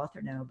forgetting the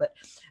author now, but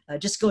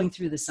just going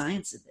through the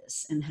science of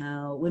this and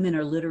how women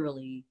are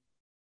literally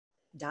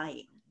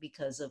dying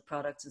because of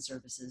products and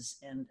services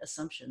and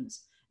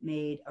assumptions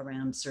made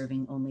around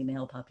serving only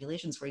male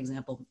populations. For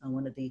example,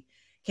 one of the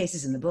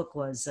cases in the book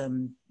was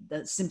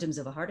the symptoms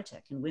of a heart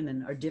attack in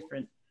women are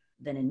different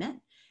than in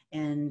men,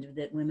 and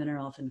that women are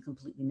often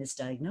completely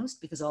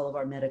misdiagnosed because all of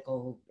our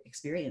medical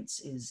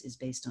experience is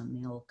based on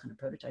male kind of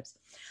prototypes.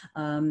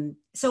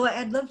 So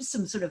I'd love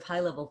some sort of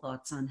high-level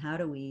thoughts on how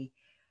do we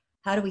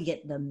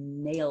get the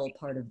male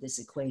part of this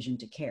equation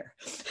to care?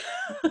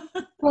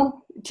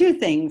 Well, two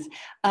things.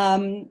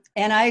 And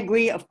I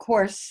agree, of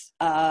course,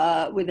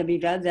 with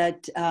Aviva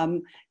that,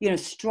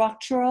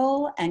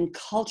 structural and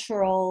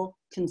cultural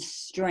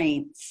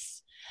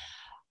constraints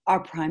are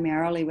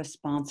primarily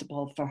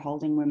responsible for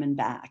holding women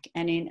back.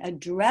 And in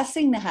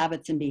addressing the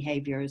habits and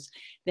behaviors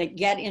that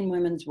get in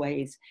women's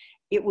ways,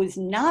 it was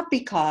not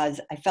because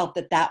I felt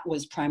that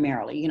was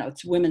primarily,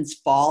 it's women's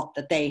fault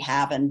that they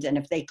haven't, and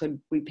if they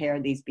could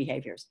repair these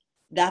behaviors.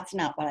 That's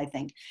not what I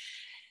think.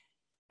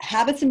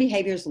 Habits and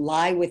behaviors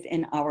lie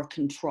within our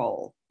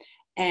control.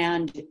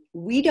 And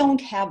we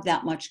don't have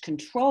that much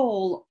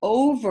control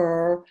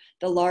over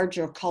the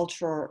larger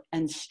culture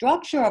and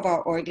structure of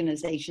our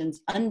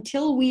organizations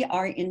until we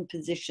are in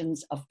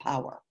positions of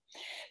power.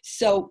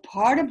 So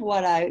part of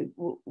what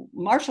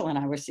Marshall and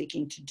I were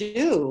seeking to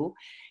do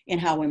in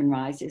How Women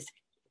Rise is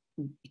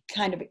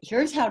kind of,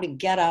 here's how to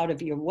get out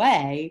of your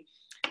way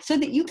so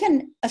that you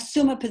can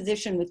assume a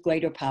position with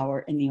greater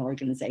power in the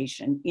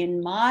organization.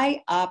 In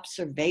my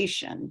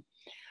observation,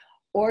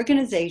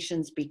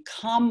 organizations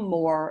become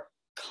more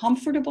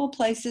comfortable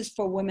places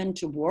for women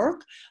to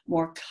work,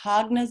 more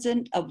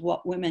cognizant of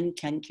what women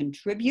can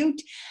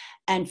contribute,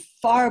 and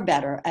far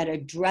better at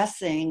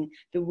addressing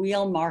the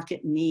real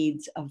market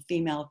needs of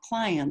female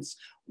clients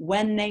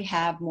when they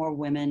have more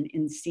women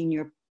in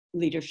senior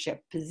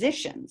leadership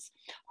positions,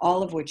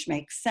 all of which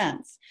makes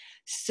sense.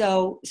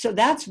 So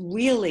that's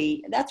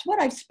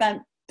what I've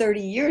spent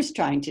 30 years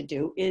trying to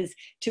do, is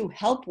to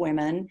help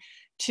women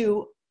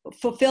to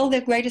fulfill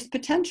their greatest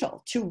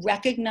potential, to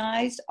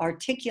recognize,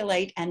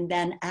 articulate, and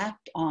then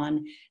act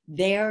on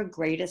their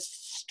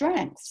greatest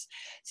strengths.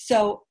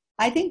 So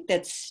I think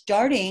that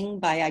starting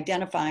by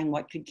identifying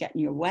what could get in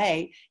your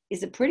way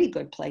is a pretty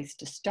good place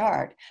to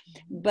start.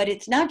 But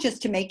it's not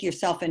just to make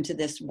yourself into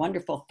this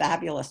wonderful,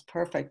 fabulous,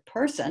 perfect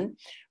person,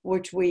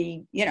 which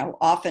we,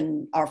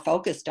 often are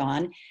focused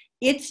on.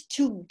 It's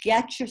to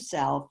get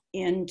yourself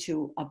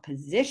into a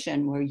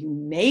position where you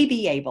may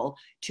be able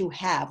to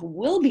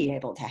will be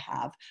able to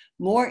have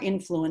more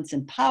influence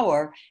and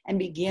power and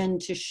begin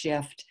to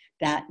shift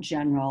that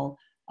general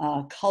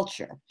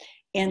culture.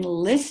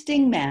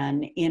 Enlisting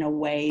men in a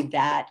way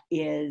that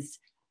is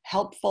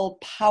helpful,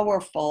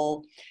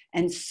 powerful,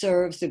 and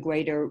serves a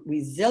greater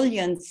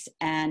resilience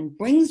and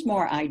brings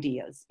more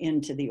ideas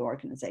into the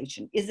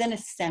organization is an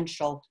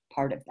essential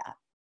part of that.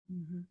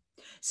 Mm-hmm.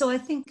 So I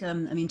think,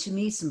 to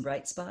me, some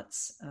bright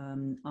spots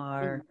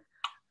are,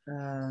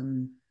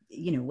 when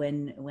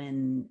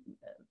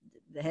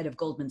the head of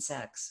Goldman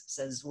Sachs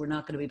says we're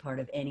not going to be part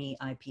of any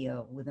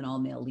IPO with an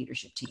all-male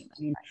leadership team.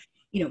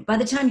 By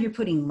the time you're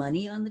putting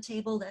money on the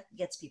table, that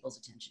gets people's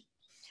attention.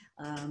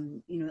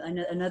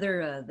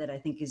 Another that I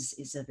think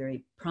is a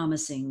very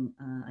promising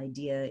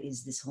idea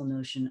is this whole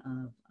notion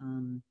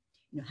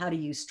of, how do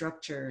you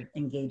structure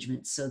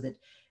engagement so that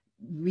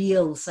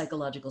real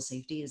psychological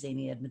safety, as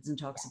Amy Edmondson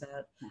talks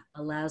about,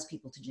 allows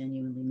people to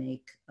genuinely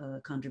make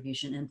a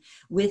contribution. And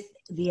with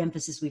the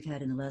emphasis we've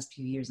had in the last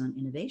few years on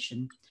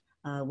innovation,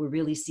 we're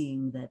really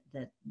seeing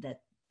that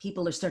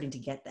people are starting to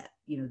get that,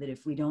 that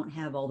if we don't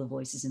have all the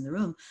voices in the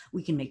room,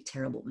 we can make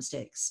terrible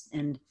mistakes.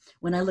 And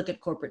when I look at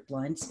corporate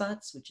blind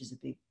spots, which is a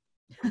big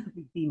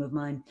theme of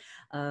mine,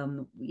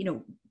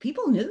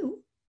 people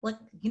knew,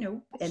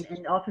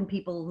 and often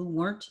people who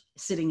weren't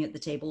sitting at the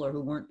table or who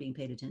weren't being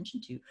paid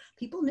attention to,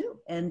 people knew.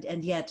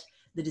 And yet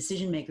the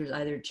decision makers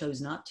either chose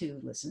not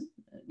to listen,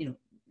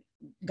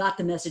 got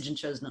the message and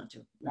chose not to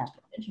pay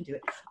attention to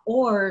it,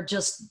 or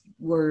just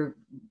were,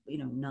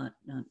 not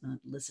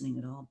listening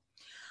at all.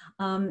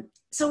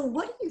 So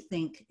what do you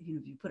think,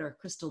 if you put our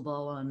crystal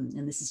ball on,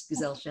 and this is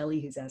Gazelle Shelley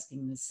who's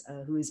asking this,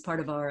 who is part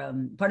of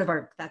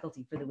our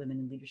faculty for the Women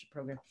in Leadership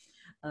program,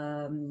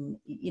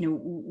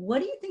 what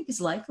do you think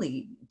is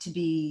likely to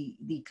be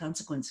the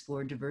consequence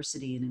for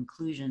diversity and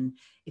inclusion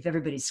if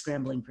everybody's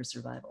scrambling for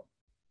survival?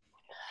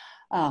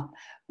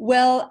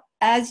 Well,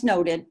 as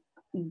noted,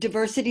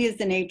 diversity is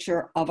the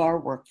nature of our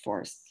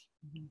workforce,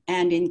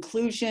 and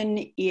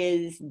inclusion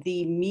is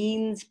the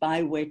means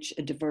by which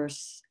a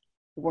diverse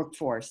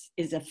workforce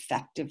is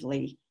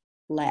effectively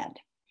led.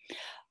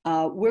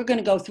 We're going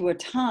to go through a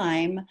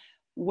time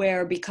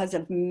where, because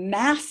of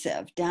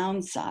massive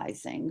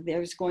downsizing,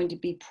 there's going to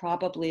be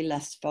probably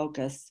less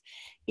focus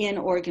in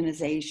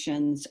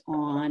organizations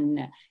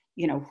on,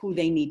 who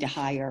they need to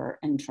hire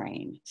and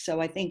train. So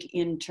I think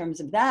in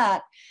terms of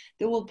that,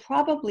 there will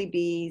probably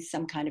be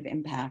some kind of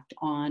impact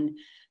on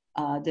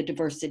the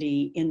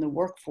diversity in the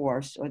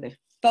workforce, or the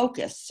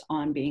focus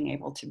on being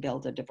able to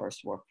build a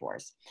diverse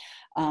workforce.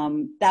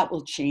 That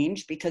will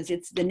change because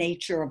it's the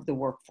nature of the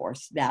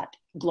workforce that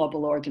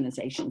global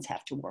organizations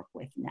have to work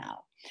with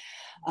now.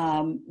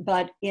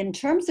 But in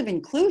terms of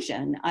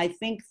inclusion, I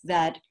think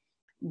that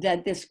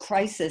this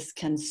crisis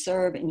can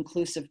serve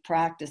inclusive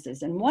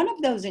practices. And one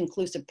of those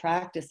inclusive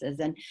practices,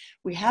 and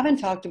we haven't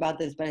talked about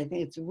this, but I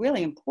think it's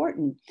really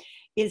important,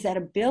 is that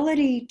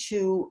ability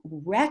to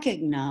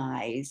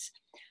recognize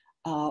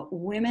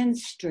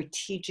women's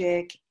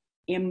strategic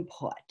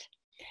input.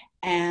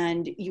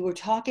 And you were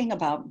talking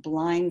about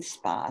blind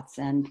spots,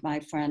 and my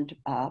friend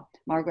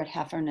Margaret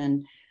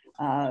Heffernan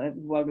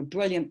wrote a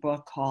brilliant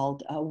book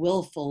called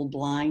Willful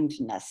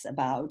Blindness,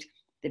 about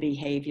the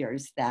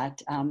behaviors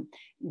that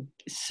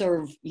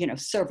serve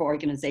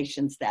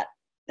organizations that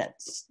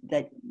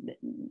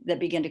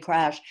begin to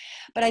crash.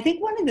 But I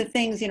think one of the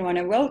things, when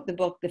I wrote the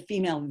book, The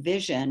Female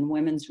Vision,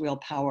 Women's Real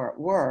Power at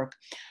Work,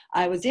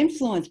 I was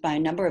influenced by a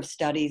number of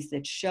studies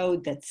that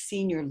showed that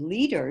senior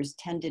leaders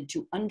tended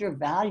to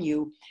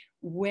undervalue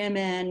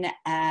women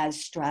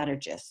as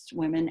strategists,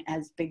 women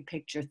as big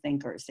picture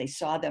thinkers. They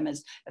saw them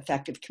as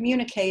effective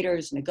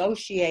communicators,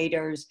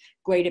 negotiators,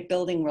 great at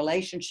building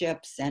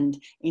relationships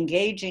and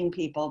engaging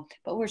people,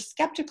 but were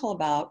skeptical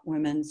about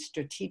women's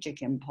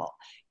strategic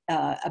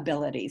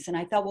abilities. And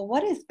I thought, well,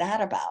 what is that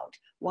about?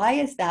 Why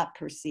is that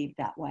perceived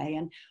that way?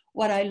 And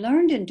what I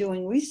learned in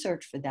doing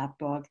research for that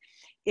book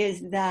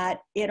is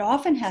that it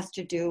often has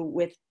to do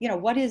with,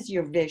 what is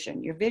your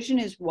vision? Your vision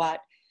is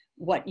what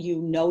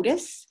you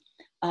notice,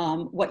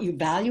 what you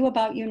value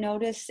about your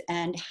notice,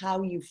 and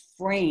how you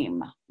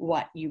frame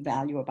what you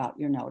value about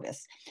your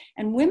notice.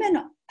 And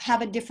women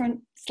have a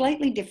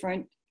slightly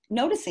different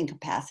noticing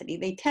capacity.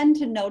 They tend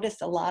to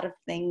notice a lot of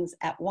things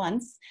at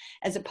once,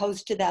 as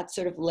opposed to that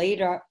sort of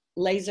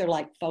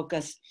laser-like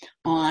focus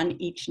on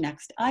each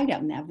next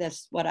item. Now,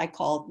 that's what I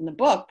call in the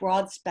book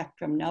broad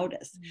spectrum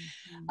notice.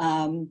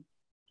 Mm-hmm.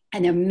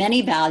 And there are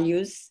many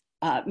values.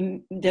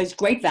 There's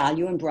great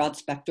value in broad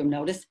spectrum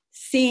notice.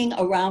 Seeing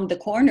around the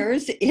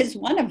corners is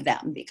one of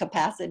them, the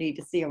capacity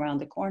to see around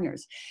the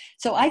corners.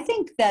 So I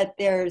think that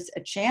there's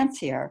a chance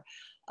here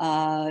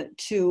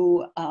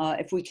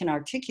if we can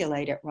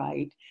articulate it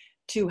right,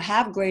 to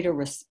have greater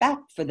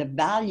respect for the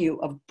value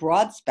of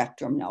broad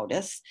spectrum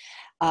notice,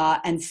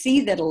 and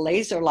see that a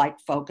laser-like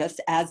focus,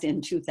 as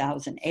in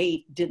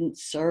 2008, didn't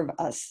serve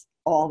us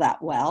all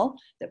that well,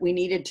 that we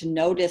needed to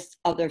notice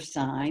other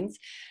signs.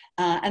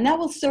 And that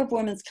will serve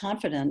women's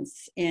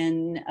confidence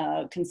in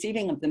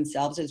conceiving of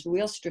themselves as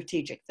real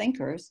strategic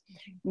thinkers,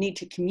 need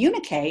to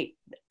communicate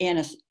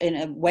in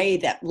a way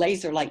that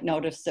laser-like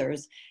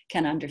noticers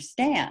can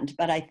understand.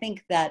 But I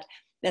think that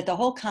the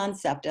whole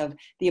concept of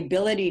the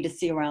ability to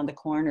see around the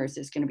corners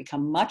is going to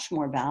become much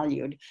more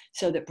valued,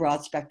 so that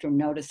broad spectrum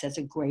notice has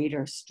a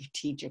greater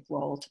strategic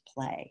role to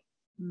play.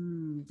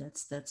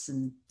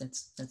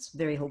 That's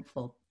very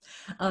hopeful.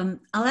 I'll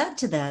add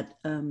to that.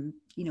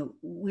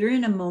 We're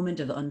in a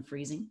moment of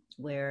unfreezing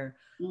where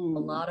a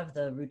lot of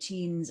the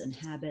routines and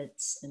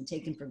habits and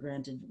taken for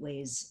granted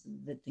ways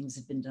that things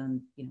have been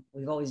done,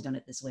 we've always done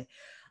it this way.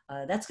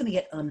 That's going to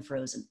get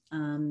unfrozen.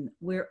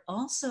 We're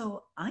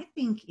also, I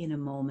think, in a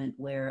moment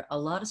where a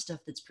lot of stuff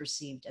that's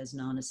perceived as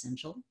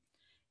non-essential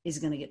is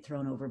going to get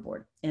thrown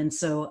overboard. And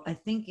so I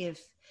think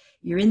if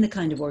you're in the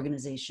kind of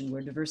organization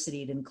where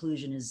diversity and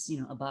inclusion is,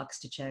 a box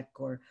to check,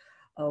 or,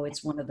 oh,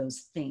 it's one of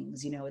those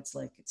things, it's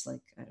like,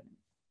 I don't know,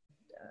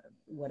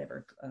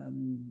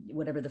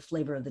 whatever the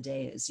flavor of the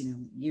day is,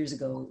 years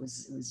ago it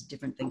was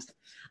different things.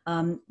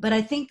 But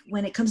I think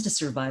when it comes to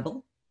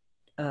survival,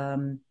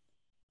 and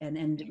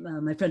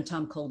my friend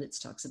Tom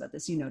Kolditz talks about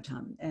this,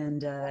 Tom,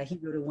 and he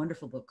wrote a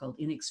wonderful book called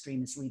In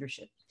Extremis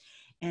Leadership.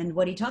 And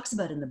what he talks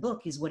about in the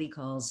book is what he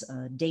calls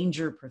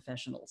danger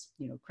professionals,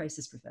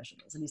 crisis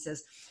professionals. And he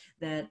says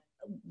that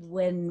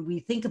when we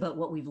think about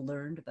what we've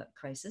learned about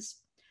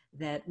crisis,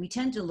 that we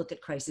tend to look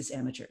at crisis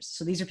amateurs.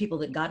 So these are people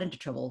that got into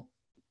trouble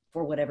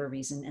for whatever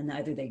reason, and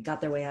either they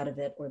got their way out of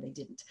it or they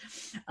didn't.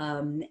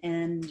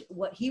 And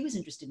what he was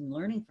interested in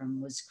learning from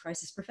was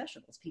crisis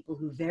professionals, people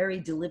who very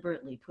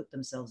deliberately put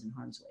themselves in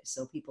harm's way.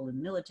 So people in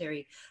the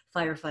military,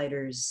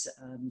 firefighters,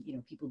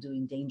 people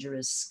doing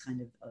dangerous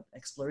kind of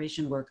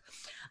exploration work.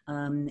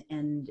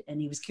 And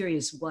he was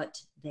curious what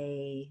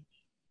they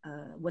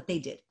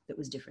did that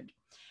was different.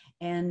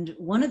 And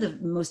one of the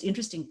most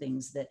interesting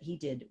things that he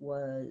did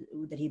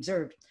that he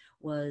observed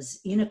was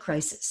in a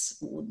crisis,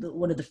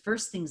 one of the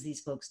first things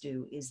these folks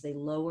do is they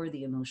lower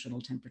the emotional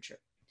temperature.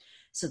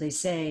 So they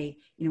say,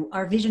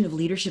 our vision of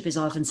leadership is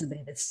often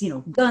somebody that's,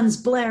 guns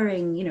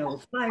blaring,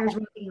 fires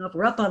rocking up,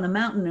 we're up on the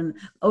mountain and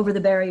over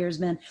the barriers,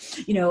 man,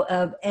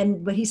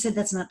 but he said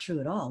that's not true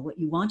at all. What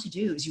you want to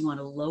do is you want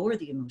to lower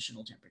the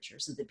emotional temperature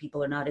so that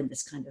people are not in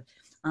this kind of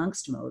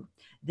angst mode.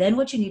 Then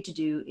what you need to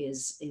do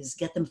is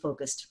get them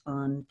focused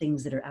on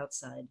things that are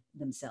outside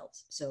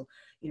themselves. So,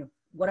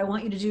 what I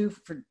want you to do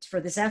for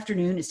this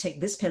afternoon is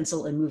take this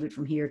pencil and move it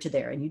from here to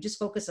there. And you just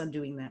focus on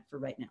doing that for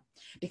right now.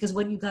 Because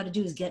what you've got to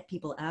do is get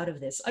people out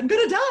of this, I'm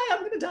going to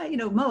die,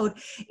 mode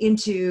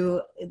into,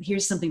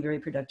 here's something very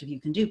productive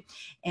you can do.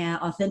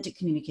 Authentic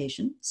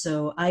communication.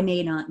 So I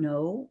may not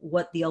know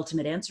what the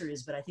ultimate answer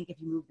is, but I think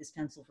if you move this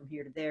pencil from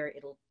here to there,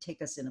 it'll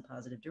take us in a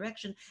positive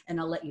direction. And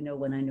I'll let you know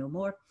when I know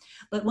more.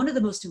 But one of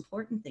the most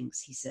important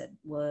things he said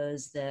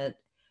was that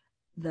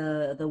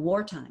the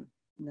wartime,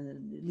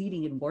 the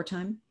leading in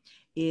wartime,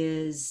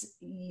 is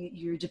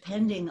you're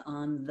depending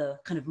on the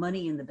kind of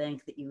money in the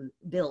bank that you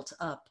built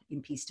up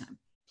in peacetime.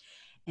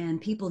 And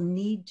people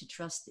need to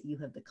trust that you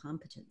have the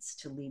competence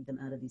to lead them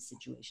out of these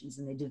situations.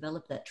 And they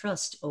develop that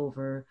trust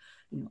over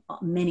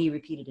many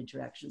repeated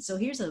interactions. So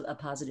here's a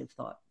positive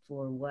thought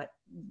for what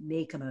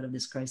may come out of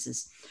this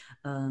crisis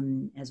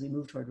as we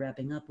move toward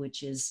wrapping up,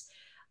 which is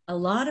a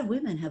lot of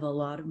women have a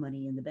lot of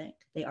money in the bank.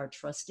 They are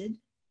trusted.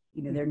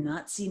 They're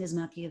not seen as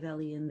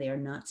Machiavellian. They are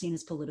not seen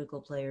as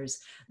political players.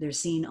 They're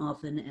seen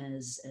often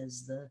as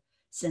the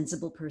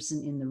sensible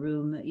person in the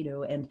room,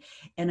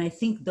 and I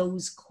think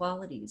those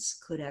qualities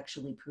could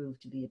actually prove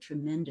to be a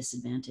tremendous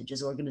advantage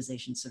as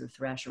organizations sort of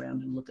thrash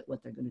around and look at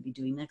what they're going to be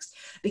doing next.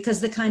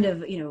 Because the kind of,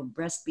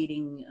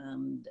 breastfeeding,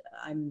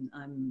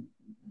 I'm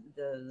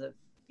the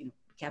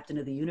captain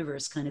of the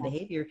universe kind of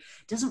behavior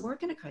doesn't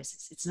work in a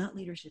crisis. It's not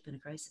leadership in a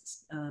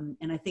crisis.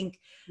 And I think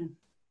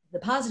the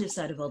positive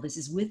side of all this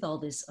is with all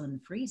this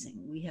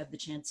unfreezing, we have the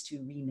chance to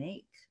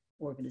remake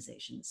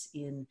organizations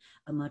in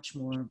a much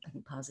more, I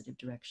think, positive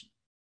direction.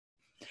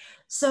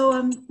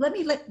 So let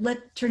me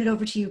turn it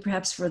over to you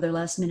perhaps for the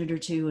last minute or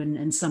two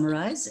and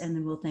summarize, and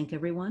then we'll thank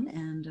everyone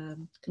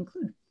and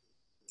conclude.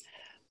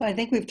 Well, I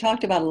think we've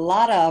talked about a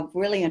lot of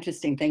really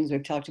interesting things.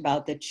 We've talked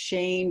about the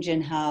change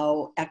in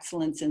how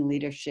excellence in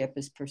leadership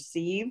is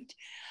perceived.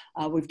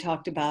 We've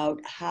talked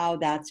about how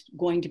that's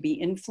going to be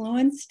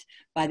influenced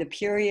by the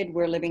period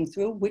we're living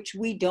through, which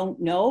we don't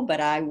know, but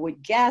I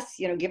would guess,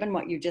 given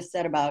what you just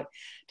said about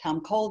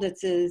Tom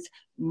Kolditz's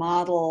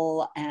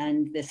model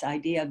and this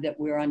idea that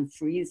we're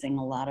unfreezing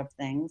a lot of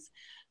things,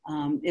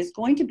 is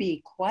going to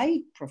be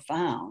quite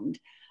profound.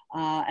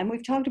 And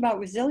we've talked about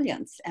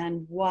resilience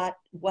and what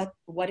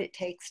it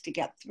takes to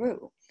get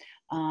through.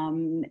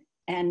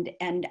 And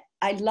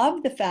I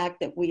love the fact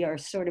that we are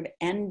sort of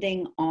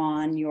ending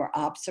on your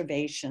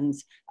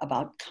observations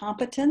about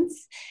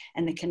competence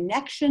and the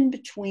connection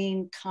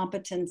between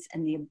competence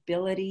and the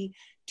ability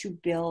to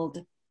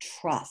build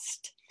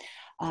trust.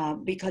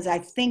 Because I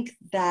think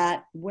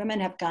that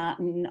women have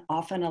gotten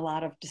often a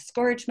lot of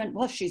discouragement.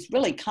 Well, she's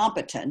really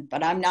competent,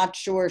 but I'm not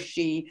sure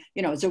she,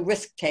 is a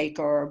risk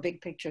taker or a big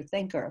picture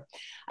thinker.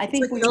 I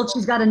think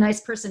she's got a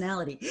nice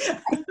personality.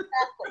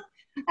 Exactly.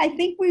 I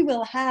think we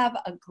will have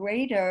a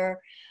greater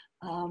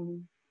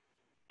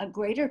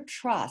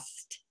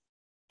trust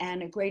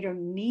and a greater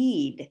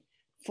need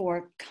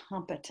for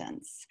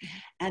competence,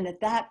 and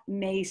that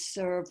may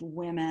serve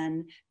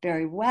women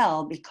very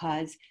well,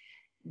 because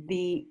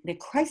the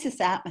crisis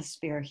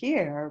atmosphere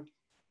here,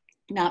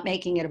 not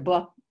making it a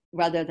book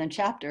rather than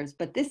chapters,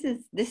 but this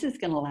is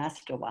going to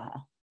last a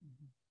while.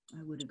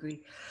 I would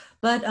agree,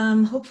 but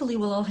hopefully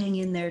we'll all hang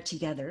in there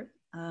together.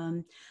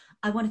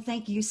 I want to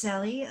thank you,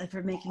 Sally,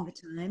 for making the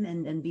time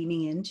and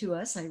beaming in to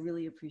us. I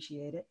really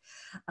appreciate it.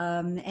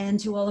 And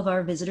to all of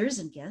our visitors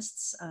and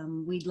guests,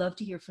 we'd love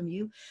to hear from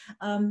you.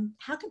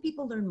 How can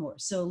people learn more?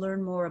 So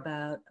learn more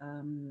about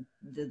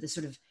the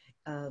sort of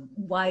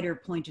wider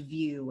point of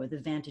view or the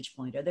vantage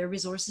point. Are there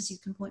resources you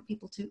can point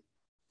people to?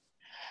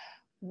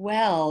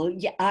 Well,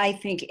 yeah, I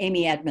think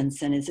Amy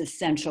Edmondson is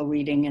essential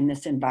reading in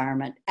this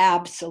environment,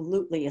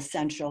 absolutely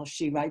essential.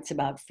 She writes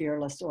about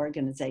fearless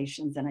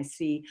organizations, and I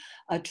see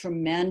a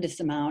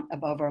tremendous amount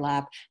of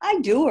overlap. I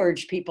do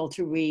urge people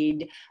to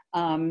read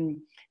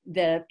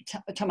the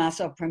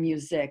Tommaso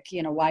Premuzic,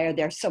 why are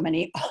there so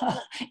many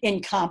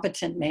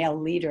incompetent male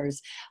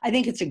leaders? I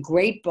think it's a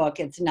great book.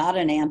 It's not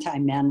an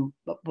anti-men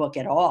book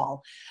at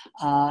all.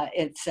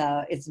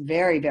 It's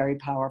very, very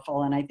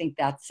powerful, and I think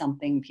that's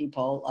something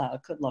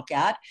people could look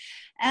at.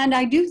 And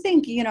I do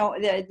think,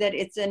 that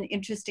it's an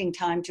interesting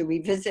time to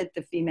revisit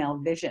the female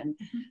vision,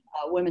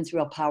 women's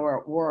real power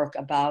at work,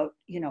 about,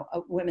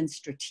 women's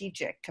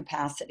strategic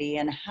capacity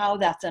and how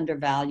that's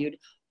undervalued,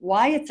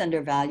 why it's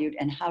undervalued,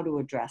 and how to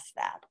address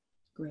that.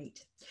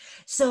 Great.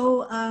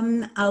 So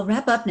I'll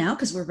wrap up now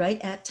because we're right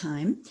at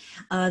time.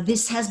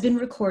 This has been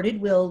recorded.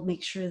 We'll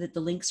make sure that the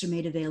links are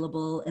made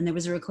available. And there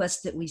was a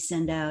request that we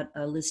send out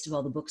a list of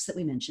all the books that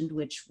we mentioned,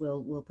 which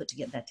we'll put to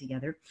get that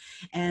together.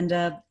 And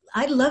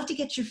I'd love to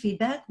get your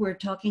feedback. We're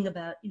talking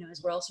about,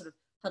 as we're all sort of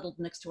huddled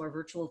next to our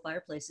virtual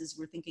fireplaces,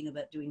 we're thinking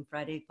about doing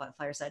Friday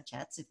fireside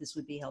chats, if this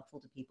would be helpful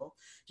to people,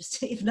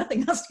 just if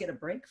nothing else, to get a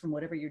break from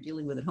whatever you're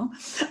dealing with at home.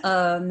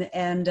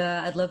 And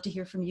I'd love to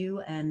hear from you,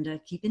 and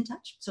keep in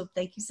touch. So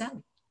thank you,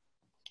 Sally.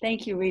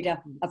 Thank you,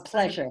 Rita. A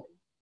pleasure.